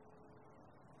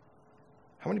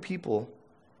 How many people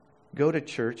go to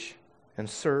church and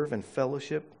serve and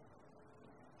fellowship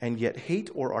and yet hate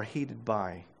or are hated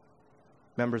by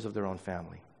members of their own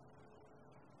family?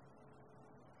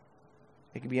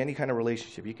 It can be any kind of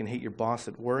relationship. You can hate your boss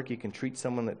at work. You can treat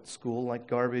someone at school like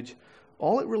garbage.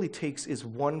 All it really takes is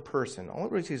one person. All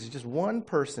it really takes is just one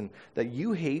person that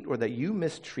you hate or that you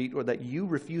mistreat or that you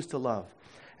refuse to love.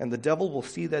 And the devil will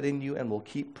see that in you and will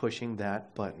keep pushing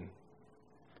that button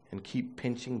and keep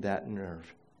pinching that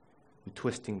nerve and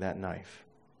twisting that knife.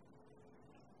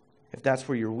 If that's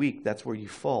where you're weak, that's where you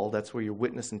fall, that's where your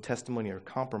witness and testimony are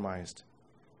compromised.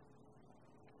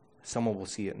 Someone will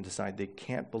see it and decide they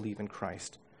can't believe in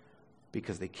Christ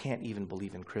because they can't even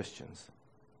believe in Christians.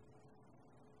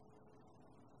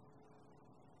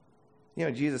 You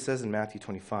know, Jesus says in Matthew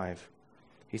 25,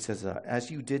 he says,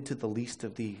 as you did to the least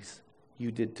of these,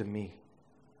 you did to me.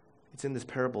 It's in this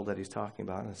parable that he's talking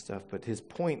about and stuff, but his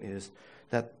point is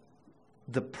that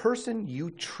the person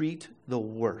you treat the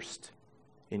worst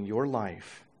in your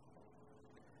life,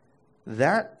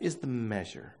 that is the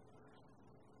measure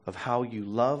of how you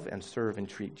love and serve and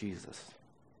treat Jesus.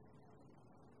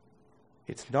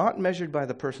 It's not measured by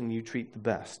the person you treat the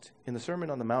best. In the Sermon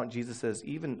on the Mount, Jesus says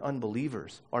even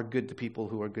unbelievers are good to people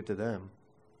who are good to them.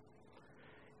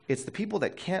 It's the people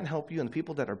that can't help you and the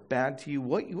people that are bad to you,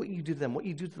 what you do to them, what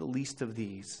you do to the least of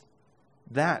these.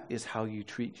 That is how you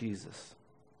treat Jesus.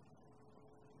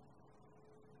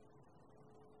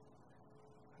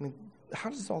 I mean, how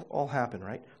does this all happen,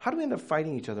 right? How do we end up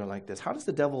fighting each other like this? How does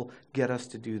the devil get us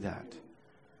to do that?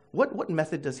 What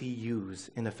method does he use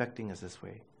in affecting us this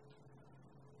way?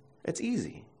 It's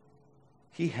easy.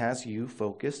 He has you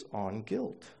focus on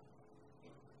guilt.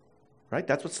 Right?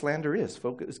 That's what slander is.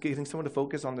 Getting someone to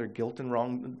focus on their guilt and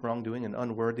wrongdoing and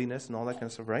unworthiness and all that kind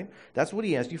of stuff, right? That's what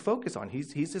he has you focus on.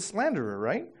 He's a slanderer,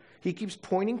 right? He keeps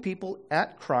pointing people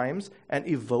at crimes and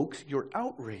evokes your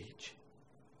outrage.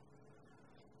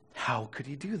 How could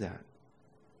he do that?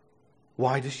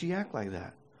 Why does she act like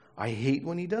that? I hate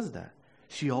when he does that.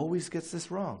 She always gets this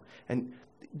wrong. And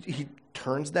he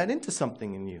turns that into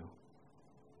something in you.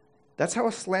 That's how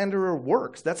a slanderer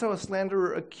works. That's how a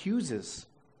slanderer accuses.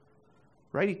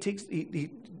 Right?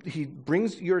 He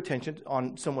brings your attention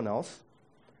on someone else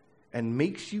and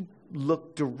makes you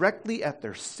look directly at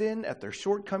their sin, at their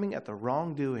shortcoming, at the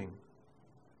wrongdoing.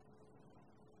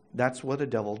 That's what a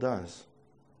devil does.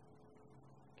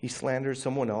 He slanders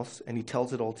someone else and he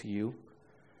tells it all to you.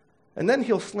 And then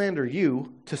he'll slander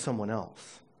you to someone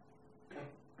else.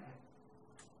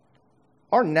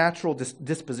 Our natural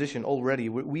disposition already,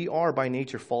 we are by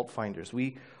nature fault finders.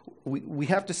 We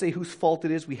have to say whose fault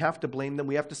it is. We have to blame them.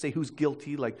 We have to say who's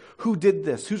guilty, like who did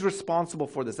this, who's responsible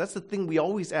for this. That's the thing we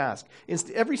always ask.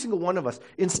 Every single one of us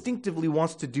instinctively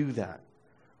wants to do that,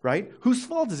 right? Whose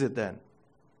fault is it then?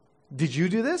 Did you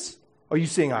do this? Are you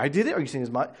saying I did it? Are you saying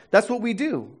it's mine? That's what we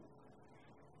do.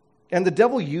 And the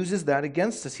devil uses that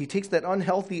against us. He takes that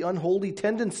unhealthy, unholy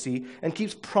tendency and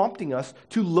keeps prompting us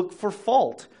to look for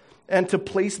fault and to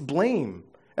place blame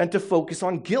and to focus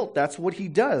on guilt. That's what he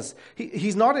does.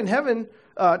 He's not in heaven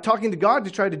talking to God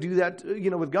to try to do that,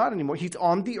 with God anymore. He's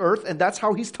on the earth, and that's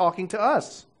how he's talking to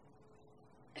us.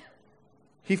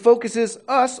 He focuses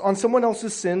us on someone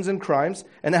else's sins and crimes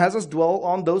and has us dwell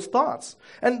on those thoughts.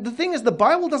 And the thing is, the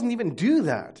Bible doesn't even do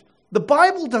that. The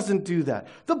Bible doesn't do that.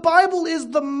 The Bible is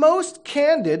the most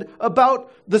candid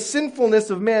about the sinfulness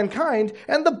of mankind,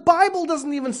 and the Bible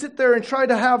doesn't even sit there and try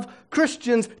to have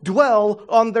Christians dwell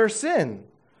on their sin.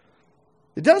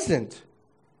 It doesn't.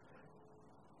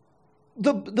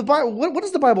 The Bible. What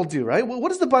does the Bible do, right? What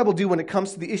does the Bible do when it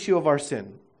comes to the issue of our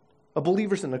sin? A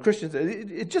believer's sin, a Christian's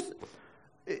sin.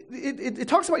 It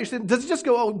talks about your sin. Does it just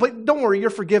go, oh, but don't worry, you're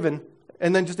forgiven,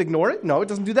 and then just ignore it? No, it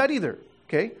doesn't do that either.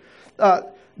 Okay?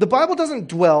 The Bible doesn't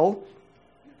dwell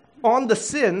on the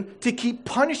sin to keep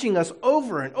punishing us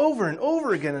over and over and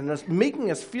over again and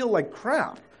making us feel like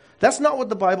crap. That's not what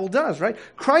the Bible does, right?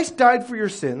 Christ died for your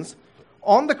sins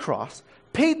on the cross,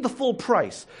 paid the full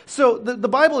price. So the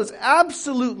Bible is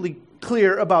absolutely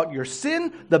clear about your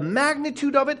sin, the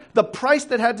magnitude of it, the price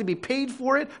that had to be paid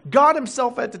for it. God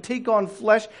himself had to take on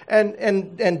flesh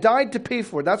and died to pay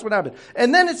for it. That's what happened.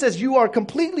 And then it says you are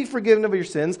completely forgiven of your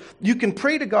sins. You can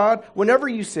pray to God whenever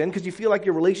you sin because you feel like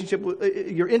your relationship,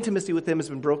 your intimacy with him has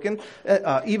been broken,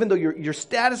 even though your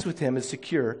status with him is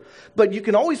secure. But you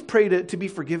can always pray to be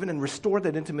forgiven and restore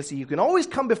that intimacy. You can always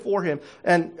come before him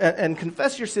and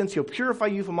confess your sins. He'll purify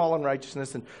you from all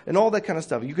unrighteousness and all that kind of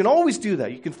stuff. You can always do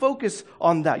that. You can focus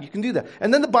on that. You can do that.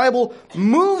 And then the Bible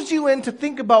moves you in to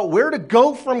think about where to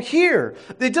go from here.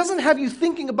 It doesn't have you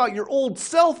thinking about your old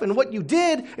self and what you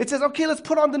did. It says, okay, let's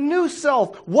put on the new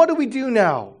self. What do we do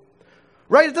now?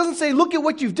 Right? It doesn't say, look at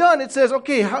what you've done. It says,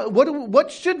 okay, what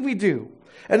should we do?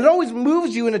 And it always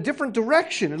moves you in a different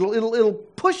direction. It'll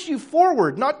push you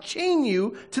forward, not chain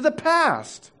you to the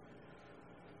past.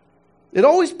 It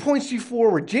always points you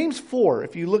forward. James 4,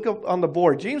 if you look up on the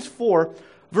board, James 4,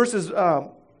 verses...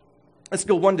 let's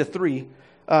go 1 to 3.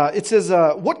 It says,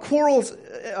 what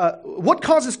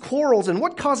causes quarrels and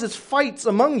what causes fights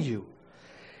among you?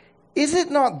 Is it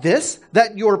not this,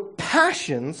 that your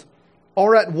passions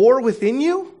are at war within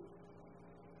you?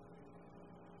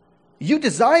 You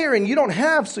desire and you don't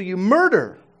have, so you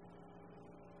murder.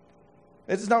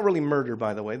 It's not really murder,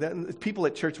 by the way. People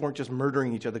at church weren't just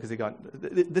murdering each other because they got...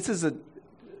 This is a...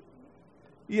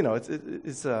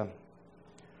 it's a...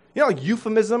 like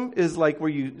euphemism is like where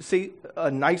you say a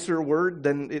nicer word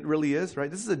than it really is, right?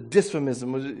 This is a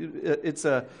dysphemism. It's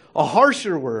a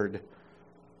harsher word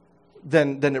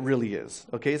than it really is,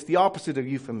 okay? It's the opposite of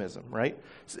euphemism, right?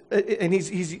 And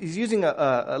he's using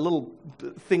a little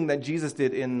thing that Jesus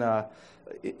did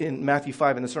in Matthew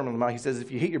 5 in the Sermon on the Mount. He says,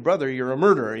 if you hate your brother, you're a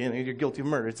murderer. You're guilty of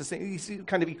murder. It's the same. He's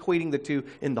kind of equating the two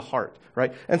in the heart,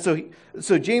 right? And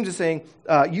so James is saying,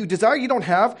 you desire, you don't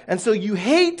have, and so you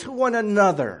hate one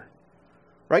another,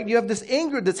 right? You have this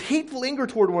anger, this hateful anger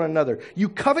toward one another. You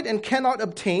covet and cannot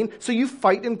obtain, so you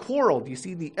fight and quarrel. Do you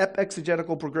see the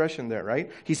exegetical progression there, right?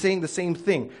 He's saying the same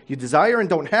thing. You desire and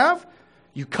don't have,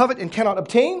 you covet and cannot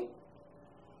obtain,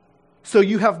 so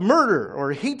you have murder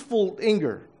or hateful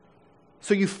anger.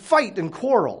 So you fight and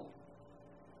quarrel,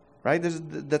 right?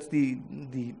 That's the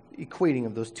equating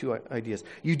of those two ideas.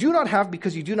 You do not have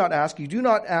because you do not ask. You do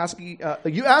not ask. You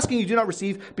ask and you do not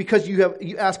receive because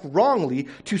you ask wrongly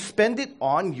to spend it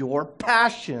on your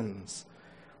passions,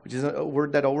 which is a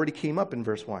word that already came up in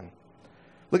verse 1.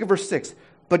 Look at verse 6.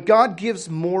 But God gives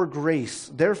more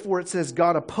grace. Therefore it says,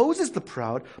 God opposes the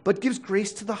proud, but gives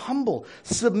grace to the humble.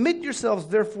 Submit yourselves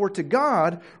therefore to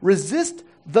God. Resist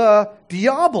the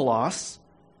diabolos,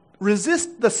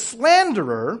 resist the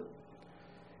slanderer,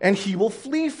 and he will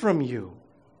flee from you.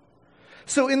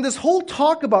 So in this whole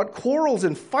talk about quarrels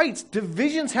and fights,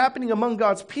 divisions happening among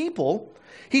God's people,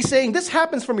 he's saying this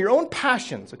happens from your own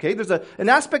passions, okay? There's an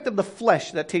aspect of the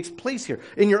flesh that takes place here.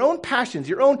 In your own passions,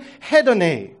 your own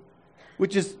hedone,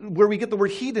 which is where we get the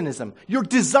word hedonism. Your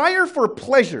desire for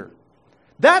pleasure.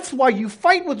 That's why you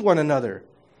fight with one another.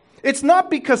 It's not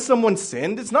because someone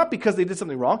sinned. It's not because they did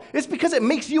something wrong. It's because it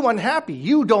makes you unhappy.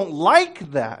 You don't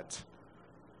like that.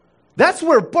 That's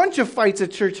where a bunch of fights at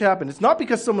church happen. It's not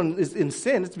because someone is in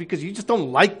sin. It's because you just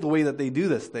don't like the way that they do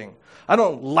this thing. I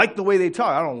don't like the way they talk.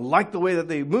 I don't like the way that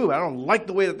they move. I don't like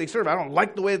the way that they serve. I don't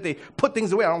like the way that they put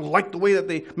things away. I don't like the way that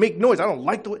they make noise. I don't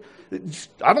like the way...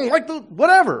 I don't like the...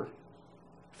 Whatever.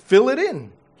 Fill it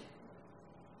in.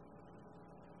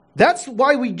 That's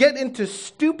why we get into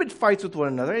stupid fights with one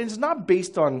another. And it's not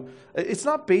based on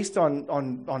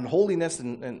holiness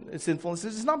and sinfulness.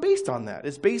 It's not based on that.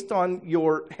 It's based on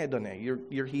your hedone,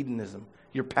 your hedonism,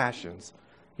 your passions,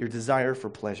 your desire for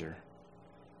pleasure.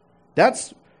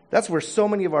 That's where so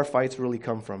many of our fights really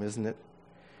come from, isn't it?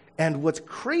 And what's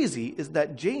crazy is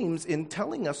that James, in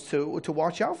telling us to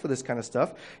watch out for this kind of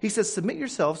stuff, he says, submit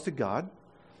yourselves to God,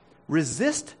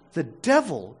 resist the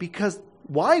devil, because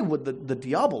why would the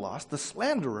diabolos, the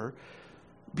slanderer,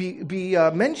 be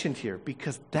mentioned here?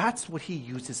 Because that's what he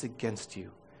uses against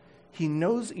you. He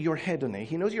knows your hedone,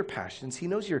 he knows your passions, he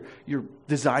knows your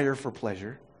desire for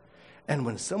pleasure. And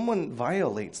when someone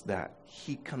violates that,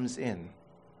 he comes in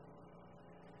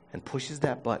and pushes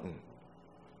that button,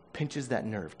 pinches that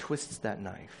nerve, twists that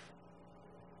knife.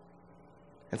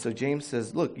 And so James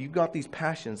says, look, you've got these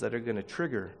passions that are going to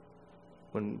trigger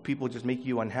when people just make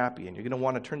you unhappy, and you're going to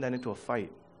want to turn that into a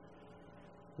fight.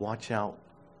 Watch out.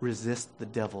 Resist the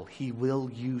devil. He will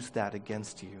use that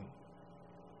against you.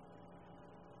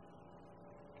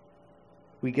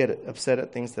 We get upset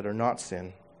at things that are not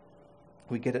sin.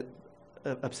 We get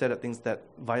upset at things that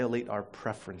violate our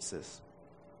preferences.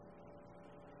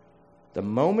 The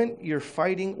moment you're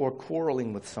fighting or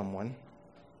quarreling with someone,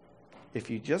 if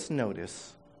you just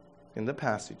notice in the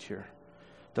passage here,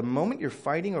 the moment you're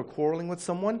fighting or quarreling with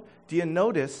someone, do you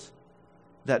notice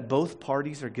that both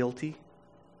parties are guilty?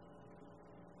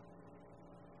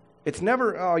 It's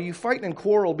never, you fight and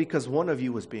quarrel because one of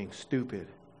you was being stupid.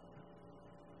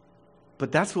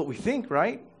 But that's what we think,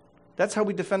 right? That's how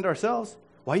we defend ourselves.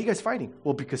 Why are you guys fighting?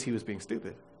 Well, because he was being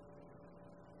stupid.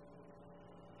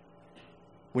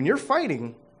 When you're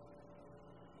fighting,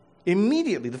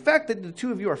 immediately, the fact that the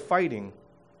two of you are fighting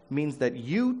means that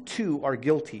you too are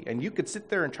guilty. And you could sit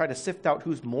there and try to sift out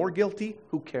who's more guilty.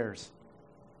 Who cares?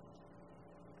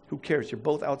 Who cares? You're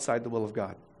both outside the will of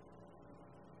God.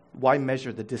 Why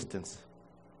measure the distance?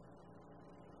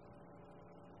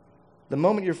 The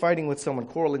moment you're fighting with someone,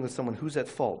 quarreling with someone, who's at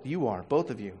fault? You are, both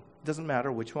of you. It doesn't matter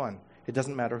which one. It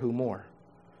doesn't matter who more.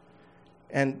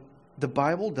 And the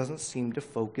Bible doesn't seem to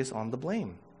focus on the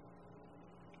blame.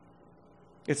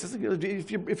 It says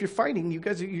if you're fighting, you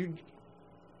guys,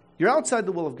 you're outside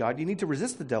the will of God. You need to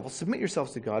resist the devil. Submit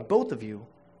yourselves to God, both of you.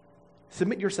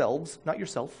 Submit yourselves, not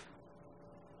yourself.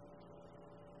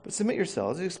 But submit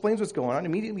yourselves. It explains what's going on.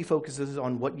 Immediately focuses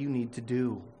on what you need to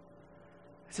do.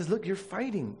 It says, look, you're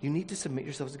fighting. You need to submit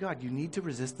yourselves to God. You need to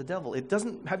resist the devil. It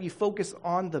doesn't have you focus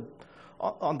on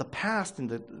the past and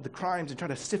the crimes and try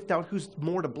to sift out who's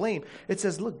more to blame. It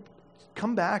says, look,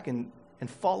 come back and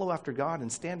follow after God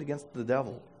and stand against the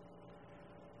devil.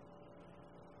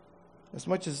 As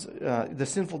much as the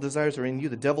sinful desires are in you,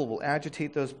 the devil will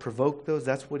agitate those, provoke those.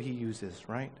 That's what he uses,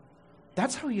 right?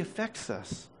 That's how he affects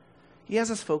us. He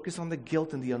has us focus on the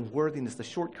guilt and the unworthiness, the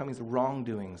shortcomings, the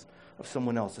wrongdoings of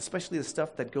someone else, especially the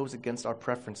stuff that goes against our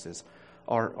preferences,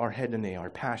 our hedone, our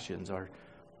passions, our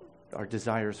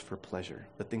desires for pleasure,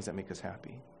 the things that make us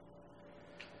happy.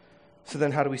 So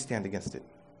then how do we stand against it?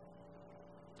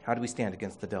 How do we stand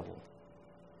against the devil?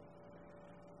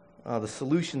 The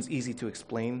solution's easy to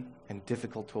explain and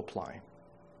difficult to apply,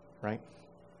 right?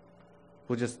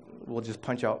 We'll just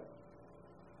punch out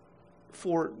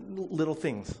 4 little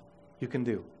things you can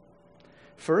do.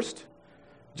 First,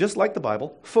 just like the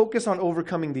Bible, focus on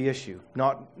overcoming the issue,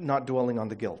 not dwelling on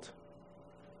the guilt.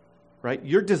 Right?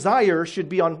 Your desire should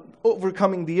be on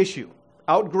overcoming the issue,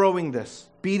 outgrowing this,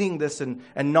 beating this, and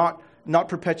not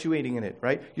perpetuating in it,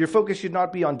 right? Your focus should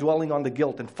not be on dwelling on the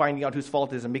guilt and finding out whose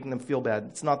fault it is and making them feel bad.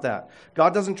 It's not that.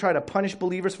 God doesn't try to punish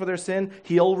believers for their sin.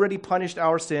 He already punished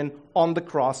our sin on the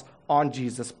cross, on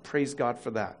Jesus. Praise God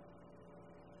for that.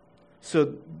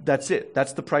 So that's it.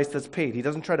 That's the price that's paid. He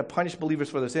doesn't try to punish believers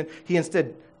for their sin. He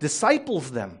instead disciples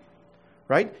them,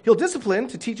 right? He'll discipline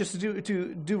to teach us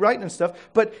to do right and stuff,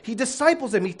 but he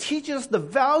disciples them. He teaches us the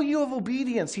value of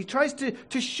obedience. He tries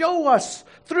to show us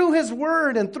through his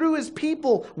word and through his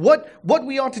people what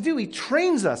we ought to do. He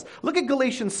trains us. Look at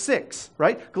Galatians 6,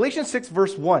 right? Galatians 6,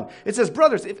 verse 1. It says,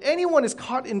 brothers, if anyone is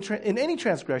caught in any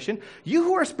transgression, you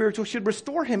who are spiritual should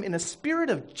restore him in a spirit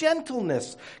of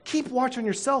gentleness. Keep watch on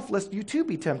yourself, lest you too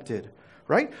be tempted.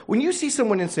 Right? When you see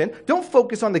someone in sin, don't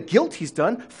focus on the guilt he's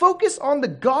done. Focus on the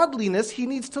godliness he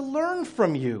needs to learn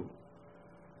from you.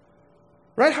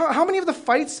 Right? How many of the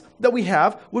fights that we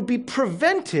have would be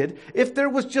prevented if there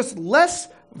was just less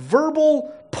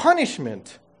verbal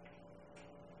punishment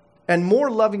and more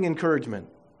loving encouragement?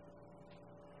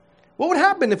 What would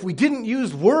happen if we didn't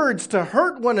use words to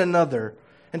hurt one another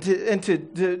and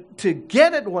to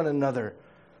get at one another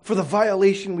for the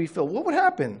violation we feel? What would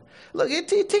happen? Look,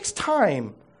 it takes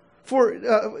time for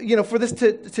this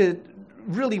to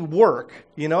really work,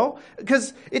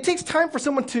 because it takes time for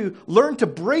someone to learn to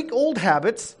break old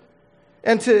habits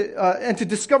and to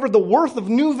discover the worth of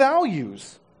new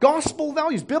values, gospel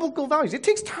values, biblical values. It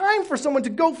takes time for someone to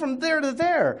go from there to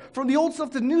there, from the old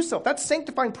self to the new self. That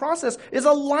sanctifying process is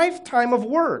a lifetime of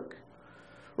work.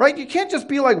 Right? You can't just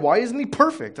be like, why isn't he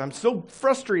perfect? I'm so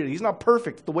frustrated. He's not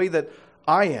perfect the way that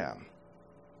I am.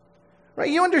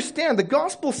 Right? You understand, the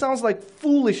gospel sounds like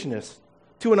foolishness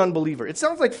to an unbeliever. It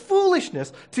sounds like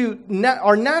foolishness to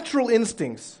our natural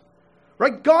instincts.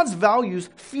 Right? God's values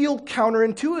feel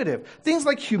counterintuitive. Things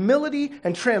like humility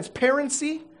and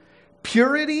transparency,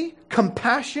 purity,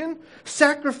 compassion,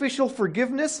 sacrificial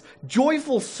forgiveness,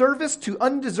 joyful service to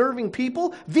undeserving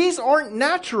people, these aren't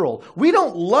natural. We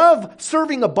don't love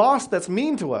serving a boss that's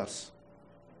mean to us.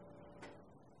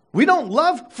 We don't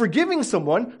love forgiving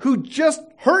someone who just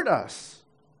hurt us.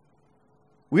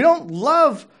 We don't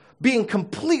love being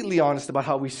completely honest about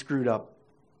how we screwed up.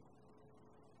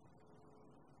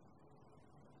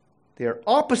 They are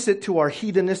opposite to our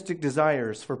hedonistic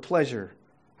desires for pleasure,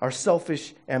 our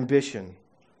selfish ambition.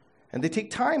 And they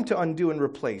take time to undo and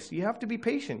replace. You have to be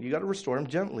patient. You got to restore them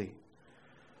gently.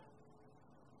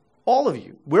 All of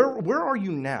you, where are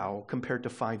you now compared to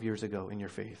 5 years ago in your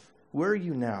faith? Where are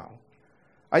you now?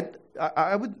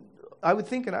 I would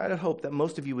think and I'd hope that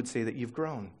most of you would say that you've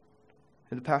grown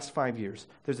in the past 5 years.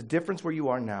 There's a difference where you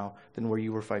are now than where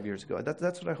you were 5 years ago.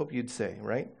 That's what I hope you'd say,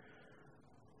 right?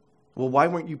 Well, why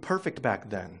weren't you perfect back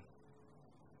then?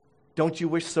 Don't you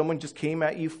wish someone just came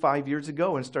at you 5 years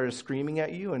ago and started screaming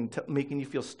at you and making you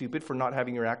feel stupid for not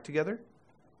having your act together?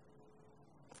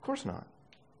 Of course not.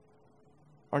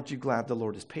 Aren't you glad the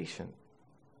Lord is patient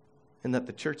and that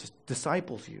the church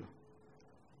disciples you?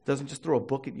 Doesn't just throw a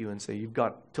book at you and say, you've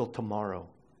got till tomorrow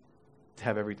to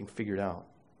have everything figured out.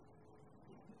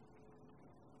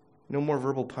 No more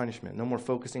verbal punishment. No more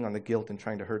focusing on the guilt and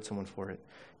trying to hurt someone for it.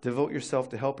 Devote yourself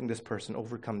to helping this person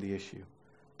overcome the issue.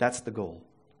 That's the goal.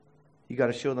 You got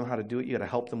to show them how to do it. You got to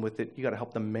help them with it. You got to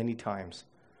help them many times.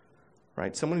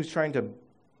 Right? Someone who's trying to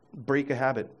break a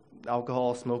habit,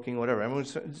 alcohol, smoking, whatever.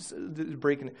 Everyone's just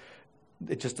breaking it.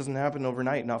 It just doesn't happen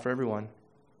overnight. Not for everyone.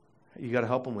 You got to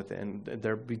help them with it. And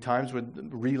there'll be times with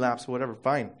relapse, whatever.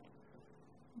 Fine.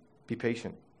 Be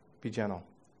patient. Be gentle.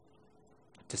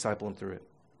 Disciple them through it.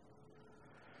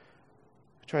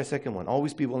 Try a second one.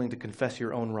 Always be willing to confess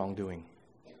your own wrongdoing.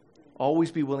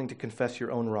 Always be willing to confess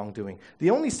your own wrongdoing.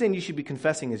 The only sin you should be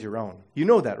confessing is your own. You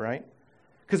know that, right?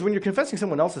 Because when you're confessing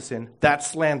someone else's sin, that's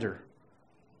slander.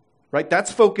 Right?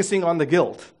 That's focusing on the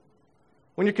guilt.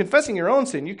 When you're confessing your own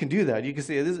sin, you can do that. You can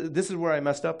say, this is where I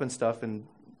messed up and stuff, and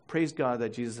praise God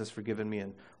that Jesus has forgiven me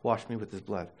and washed me with his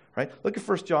blood. Right? Look at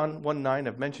 1 John 1:9.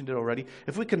 I've mentioned it already.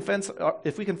 If we confess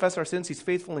our sins, he's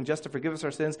faithful and just to forgive us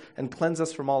our sins and cleanse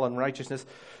us from all unrighteousness.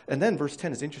 And then verse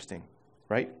 10 is interesting.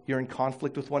 Right? You're in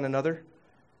conflict with one another.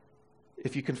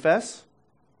 If you confess,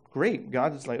 great.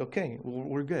 God is like, okay,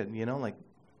 we're good.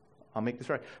 I'll make this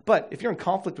right. But if you're in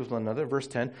conflict with one another, verse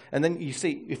 10, and then you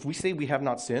say, if we say we have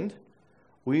not sinned,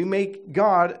 we make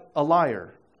God a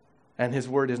liar, and his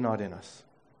word is not in us.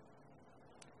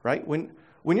 Right?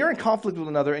 When you're in conflict with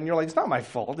another and you're like, it's not my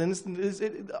fault. And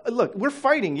look, we're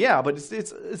fighting, yeah, but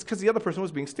it's because the other person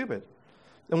was being stupid.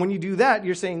 And when you do that,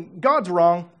 you're saying, God's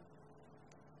wrong.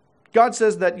 God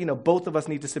says that, both of us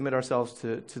need to submit ourselves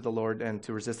to the Lord and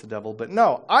to resist the devil. But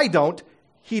no, I don't.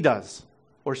 He does.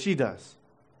 Or she does.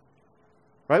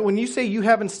 Right? When you say you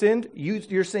haven't sinned,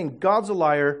 you're saying God's a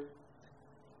liar.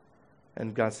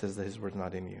 And God says that his word's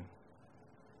not in you.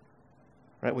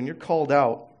 Right? When you're called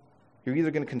out, you're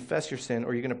either going to confess your sin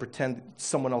or you're going to pretend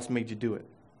someone else made you do it.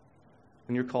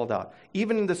 When you're called out.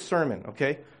 Even in this sermon,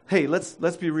 okay? Hey, let's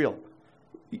be real.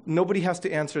 Nobody has to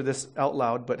answer this out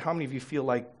loud, but how many of you feel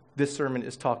like this sermon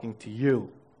is talking to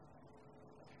you?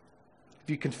 If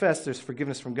you confess, there's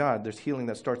forgiveness from God. There's healing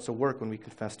that starts to work when we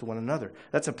confess to one another.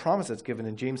 That's a promise that's given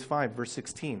in James 5, verse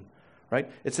 16. Right?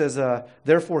 It says,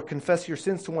 therefore, confess your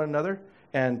sins to one another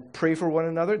and pray for one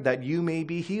another that you may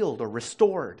be healed or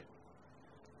restored.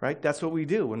 Right? That's what we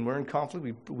do. When we're in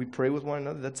conflict, we pray with one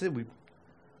another. That's it.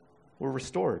 We're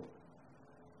restored.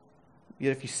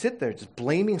 Yet if you sit there just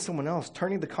blaming someone else,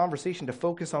 turning the conversation to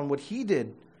focus on what he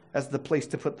did as the place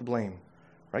to put the blame,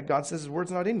 right? God says his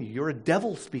word's not in you. You're a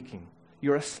devil speaking.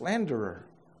 You're a slanderer.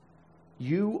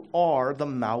 You are the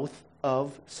mouth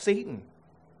of Satan.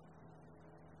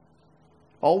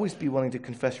 Always be willing to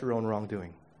confess your own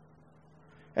wrongdoing.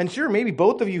 And sure, maybe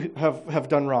both of you have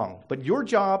done wrong, but your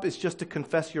job is just to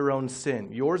confess your own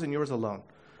sin, yours and yours alone.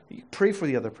 You pray for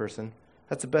the other person.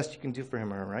 That's the best you can do for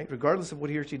him or her, right? Regardless of what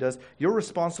he or she does, you're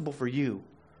responsible for you.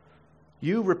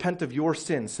 You repent of your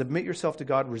sin, submit yourself to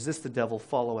God, resist the devil,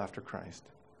 follow after Christ.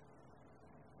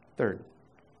 Third,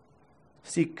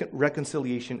 seek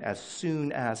reconciliation as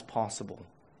soon as possible.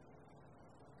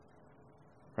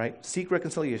 Right? Seek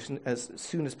reconciliation as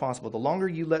soon as possible. The longer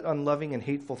you let unloving and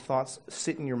hateful thoughts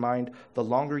sit in your mind, the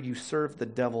longer you serve the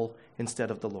devil instead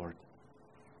of the Lord.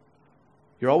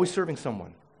 You're always serving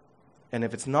someone. And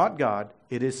if it's not God,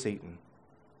 it is Satan.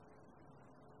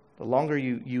 The longer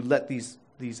you let these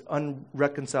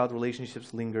unreconciled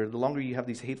relationships linger, the longer you have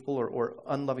these hateful or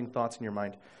unloving thoughts in your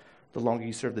mind, the longer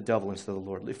you serve the devil instead of the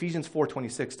Lord. Ephesians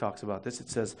 4:26 talks about this. It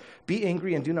says, "Be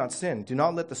angry and do not sin. Do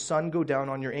not let the sun go down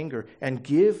on your anger, and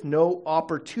give no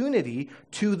opportunity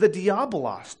to the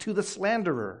diabolos," to the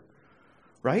slanderer.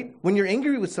 Right? When you're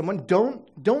angry with someone,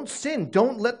 don't sin.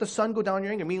 Don't let the sun go down on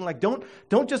your anger. Meaning, like, don't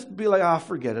just be like,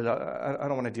 forget it. I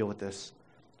don't want to deal with this.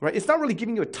 Right? It's not really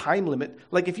giving you a time limit.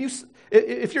 Like if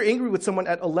you're angry with someone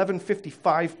at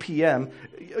 11:55 p.m.,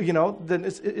 then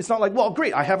it's not like, well,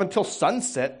 great, I have until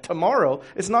sunset tomorrow.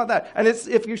 It's not that. And it's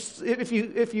if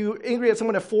you angry at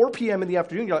someone at 4 p.m. in the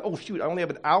afternoon, you're like, oh shoot, I only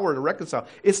have an hour to reconcile.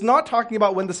 It's not talking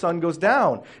about when the sun goes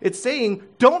down. It's saying,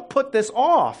 don't put this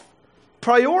off.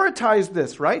 Prioritize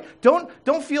this, right? Don't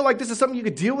feel like this is something you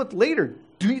could deal with later.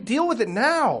 Deal with it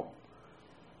now.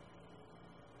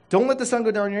 Don't let the sun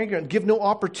go down in your anger, and give no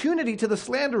opportunity to the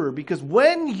slanderer, because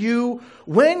when you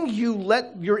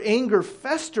let your anger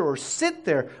fester or sit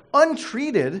there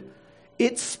untreated,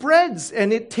 it spreads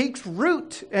and it takes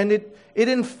root and it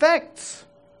infects.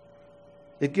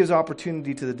 It gives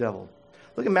opportunity to the devil.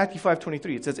 Look at Matthew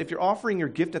 5:23. It says, if you're offering your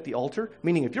gift at the altar,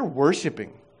 meaning if you're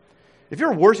worshiping,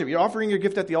 you're offering your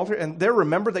gift at the altar, and there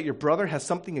remember that your brother has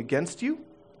something against you,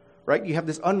 right? You have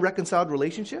this unreconciled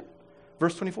relationship.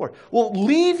 Verse 24, well,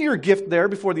 leave your gift there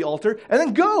before the altar, and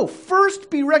then go. First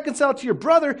be reconciled to your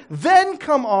brother, then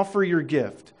come offer your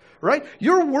gift, right?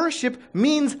 Your worship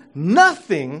means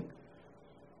nothing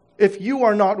if you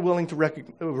are not willing to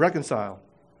reconcile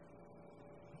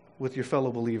with your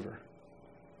fellow believer.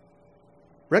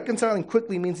 Reconciling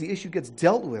quickly means the issue gets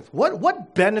dealt with.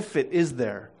 What benefit is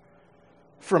there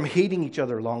from hating each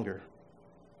other longer?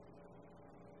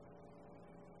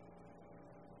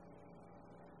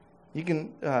 You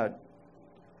can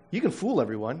fool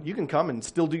everyone. You can come and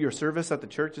still do your service at the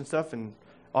church and stuff and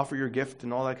offer your gift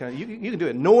and all that kind of. You can do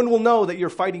it. No one will know that you're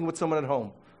fighting with someone at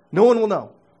home. No one will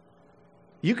know.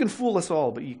 You can fool us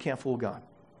all, but you can't fool God.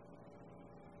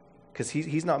 Because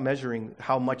he's not measuring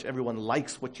how much everyone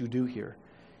likes what you do here.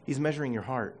 He's measuring your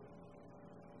heart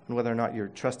and whether or not you're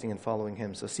trusting and following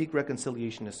him. So seek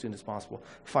reconciliation as soon as possible.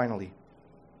 Finally,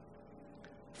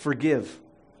 forgive.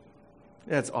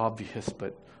 That's obvious,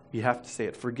 but you have to say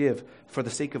it. Forgive for the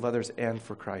sake of others and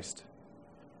for Christ.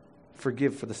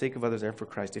 Forgive for the sake of others and for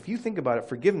Christ. If you think about it,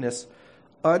 forgiveness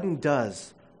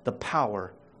undoes the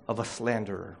power of a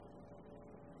slanderer.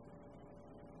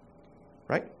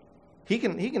 Right? He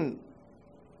can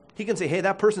say, hey,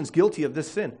 that person's guilty of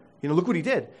this sin. Look what he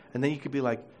did. And then you could be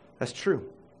like, that's true.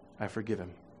 I forgive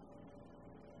him.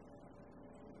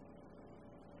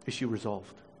 Issue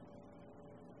resolved.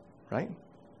 Right?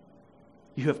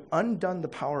 You have undone the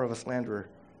power of a slanderer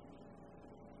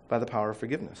by the power of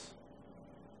forgiveness.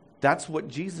 That's what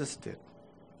Jesus did.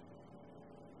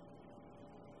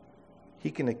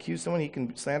 He can accuse someone, he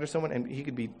can slander someone, and he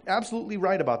could be absolutely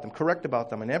right about them, correct about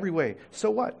them in every way. So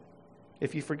what?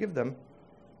 If you forgive them,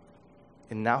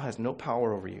 it now has no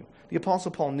power over you. The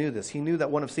Apostle Paul knew this. He knew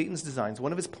that one of Satan's designs,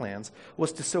 one of his plans,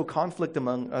 was to sow conflict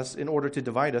among us in order to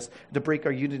divide us, to break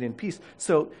our unity and peace.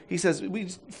 So he says, we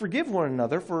forgive one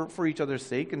another for each other's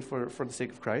sake and for the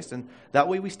sake of Christ, and that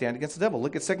way we stand against the devil.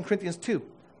 Look at 2 Corinthians 2,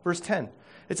 verse 10.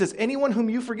 It says, anyone whom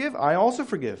you forgive, I also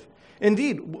forgive.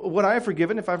 Indeed, what I have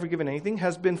forgiven, if I've forgiven anything,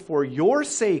 has been for your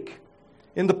sake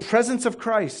in the presence of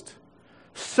Christ,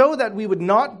 so that we would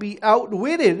not be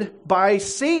outwitted by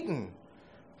Satan.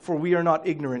 For we are not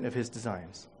ignorant of his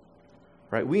designs.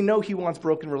 Right? We know he wants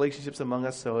broken relationships among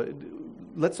us, so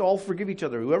let's all forgive each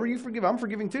other. Whoever you forgive, I'm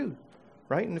forgiving too.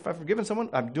 Right? And if I've forgiven someone,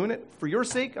 I'm doing it for your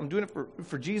sake. I'm doing it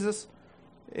for Jesus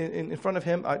in front of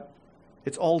him.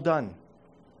 It's all done.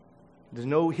 There's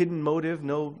no hidden motive,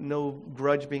 no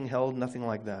grudge being held, nothing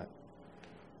like that.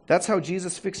 That's how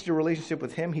Jesus fixed your relationship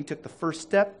with him. He took the first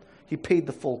step, he paid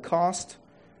the full cost,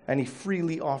 and he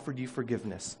freely offered you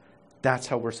forgiveness. That's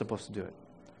how we're supposed to do it.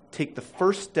 Take the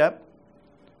first step,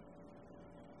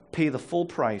 pay the full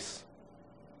price,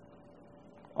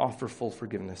 offer full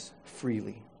forgiveness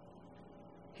freely.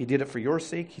 He did it for your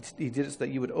sake. He did it so that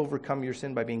you would overcome your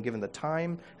sin by being given the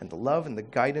time and the love and the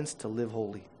guidance to live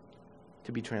holy,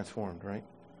 to be transformed, right?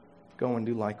 Go and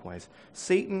do likewise.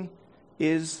 Satan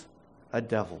is a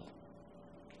devil.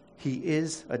 He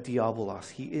is a diabolos.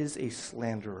 He is a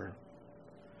slanderer.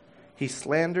 He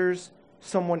slanders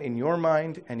someone in your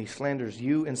mind, and he slanders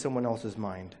you in someone else's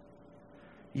mind.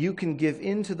 You can give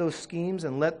in to those schemes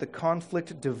and let the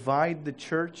conflict divide the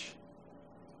church.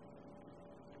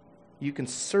 You can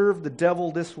serve the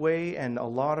devil this way, and a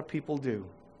lot of people do.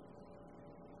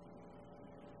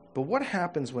 But what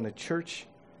happens when a church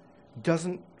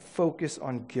doesn't focus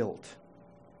on guilt,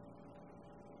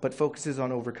 but focuses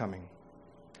on overcoming?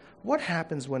 What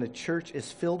happens when a church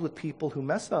is filled with people who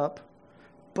mess up,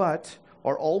 but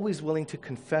are always willing to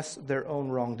confess their own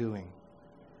wrongdoing?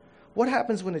 What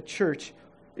happens when a church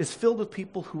is filled with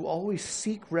people who always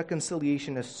seek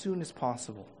reconciliation as soon as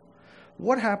possible?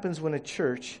 What happens when a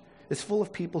church is full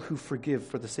of people who forgive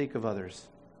for the sake of others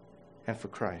and for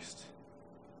Christ?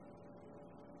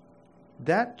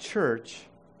 That church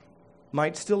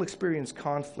might still experience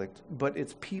conflict, but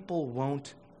its people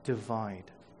won't divide.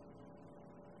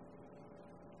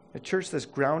 A church that's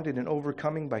grounded in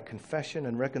overcoming by confession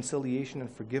and reconciliation and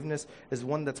forgiveness is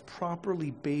one that's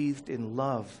properly bathed in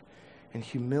love and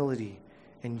humility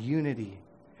and unity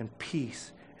and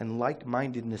peace and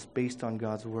like-mindedness based on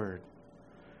God's word.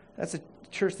 That's a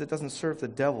church that doesn't serve the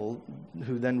devil,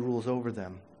 who then rules over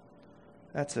them.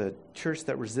 That's a church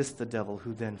that resists the devil,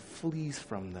 who then flees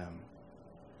from them.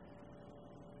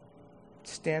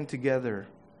 Stand together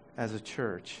as a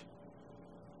church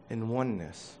in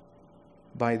oneness.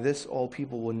 By this, all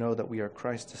people will know that we are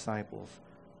Christ's disciples,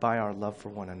 by our love for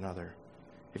one another.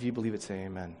 If you believe it, say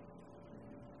amen.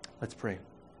 Let's pray.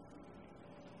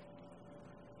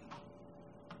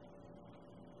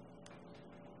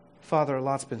 Father, a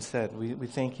lot's been said. We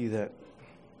thank you that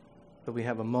we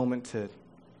have a moment to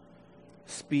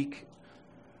speak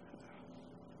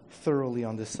thoroughly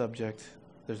on this subject.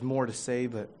 There's more to say,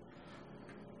 but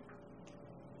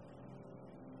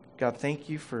God, thank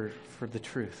you for the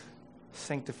truth.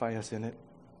 Sanctify us in it.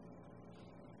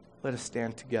 Let us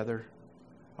stand together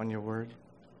on your word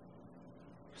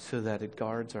so that it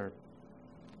guards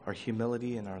our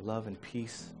humility and our love and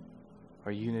peace,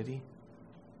 our unity.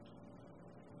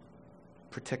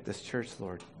 Protect this church,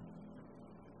 Lord.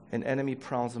 An enemy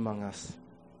prowls among us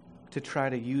to try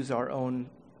to use our own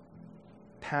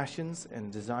passions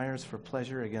and desires for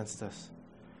pleasure against us,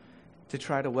 to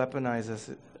try to weaponize us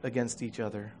against each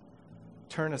other,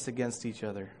 turn us against each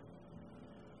other.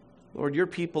 Lord, your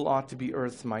people ought to be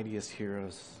earth's mightiest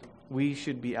heroes. We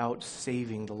should be out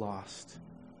saving the lost.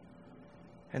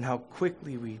 And how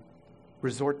quickly we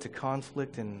resort to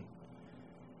conflict and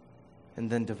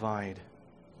then divide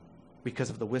because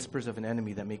of the whispers of an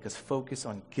enemy that make us focus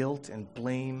on guilt and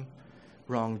blame,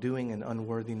 wrongdoing and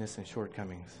unworthiness and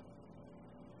shortcomings.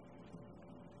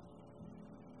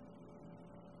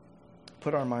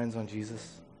 Put our minds on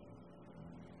Jesus.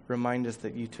 Remind us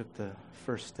that you took the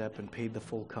first step and paid the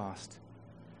full cost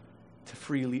to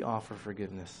freely offer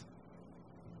forgiveness.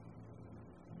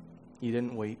 You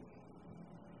didn't wait.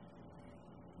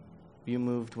 You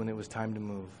moved when it was time to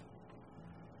move.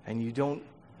 And you don't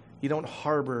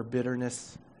harbor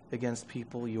bitterness against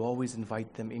people. You always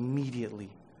invite them immediately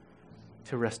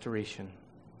to restoration.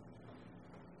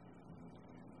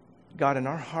 God, in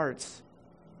our hearts,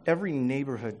 every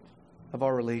neighborhood of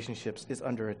our relationships is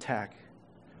under attack,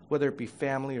 whether it be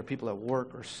family or people at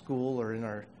work or school or in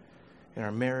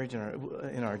our marriage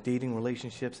and in our dating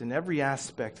relationships. In every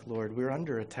aspect, Lord, we're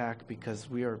under attack because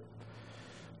we're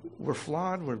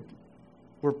flawed.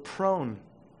 We're prone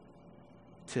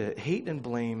to hate and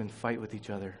blame and fight with each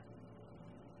other.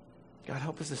 God,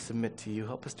 help us to submit to you.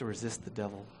 Help us to resist the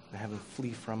devil and have him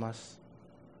flee from us.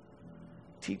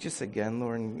 Teach us again,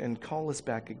 Lord, and call us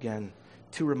back again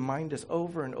to remind us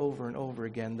over and over and over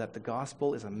again that the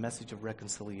gospel is a message of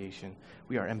reconciliation.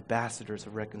 We are ambassadors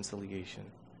of reconciliation.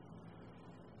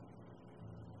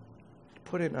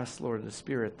 Put in us, Lord, the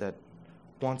spirit that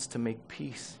wants to make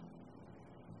peace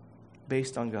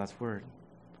based on God's word,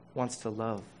 wants to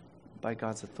love by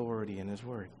God's authority and his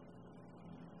word.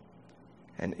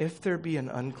 And if there be an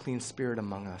unclean spirit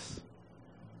among us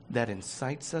that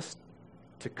incites us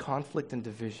to conflict and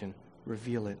division,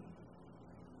 reveal it,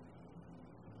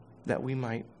 that we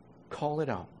might call it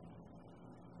out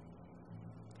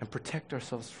and protect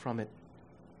ourselves from it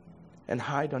and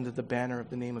hide under the banner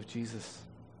of the name of Jesus.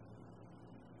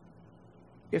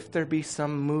 If there be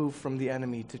some move from the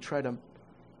enemy to try to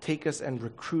take us and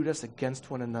recruit us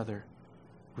against one another,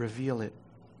 reveal it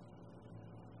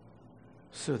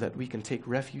so that we can take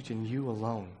refuge in you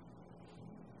alone.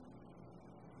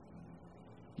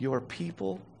 Your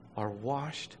people are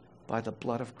washed by the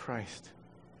blood of Christ.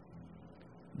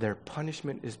 Their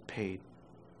punishment is paid.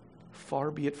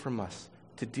 Far be it from us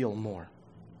to deal more.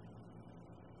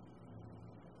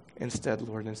 Instead,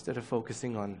 Lord, instead of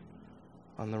focusing on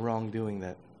the wrongdoing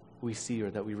that we see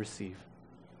or that we receive,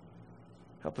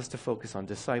 help us to focus on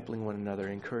discipling one another,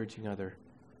 encouraging other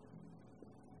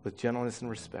with gentleness and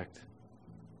respect,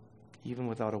 even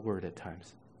without a word at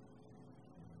times,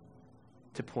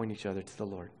 to point each other to the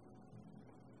Lord,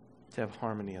 to have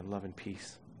harmony and love and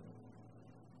peace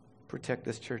Protect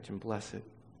this church and bless it.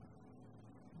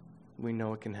 We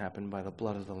know it can happen by the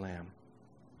blood of the Lamb,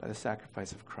 by the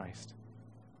sacrifice of Christ.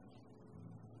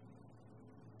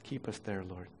 Keep us there,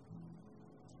 Lord.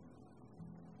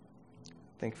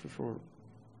 Thankful for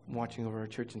watching over our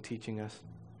church and teaching us.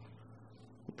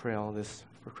 We pray all this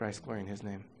for Christ's glory in his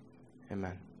name.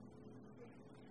 Amen.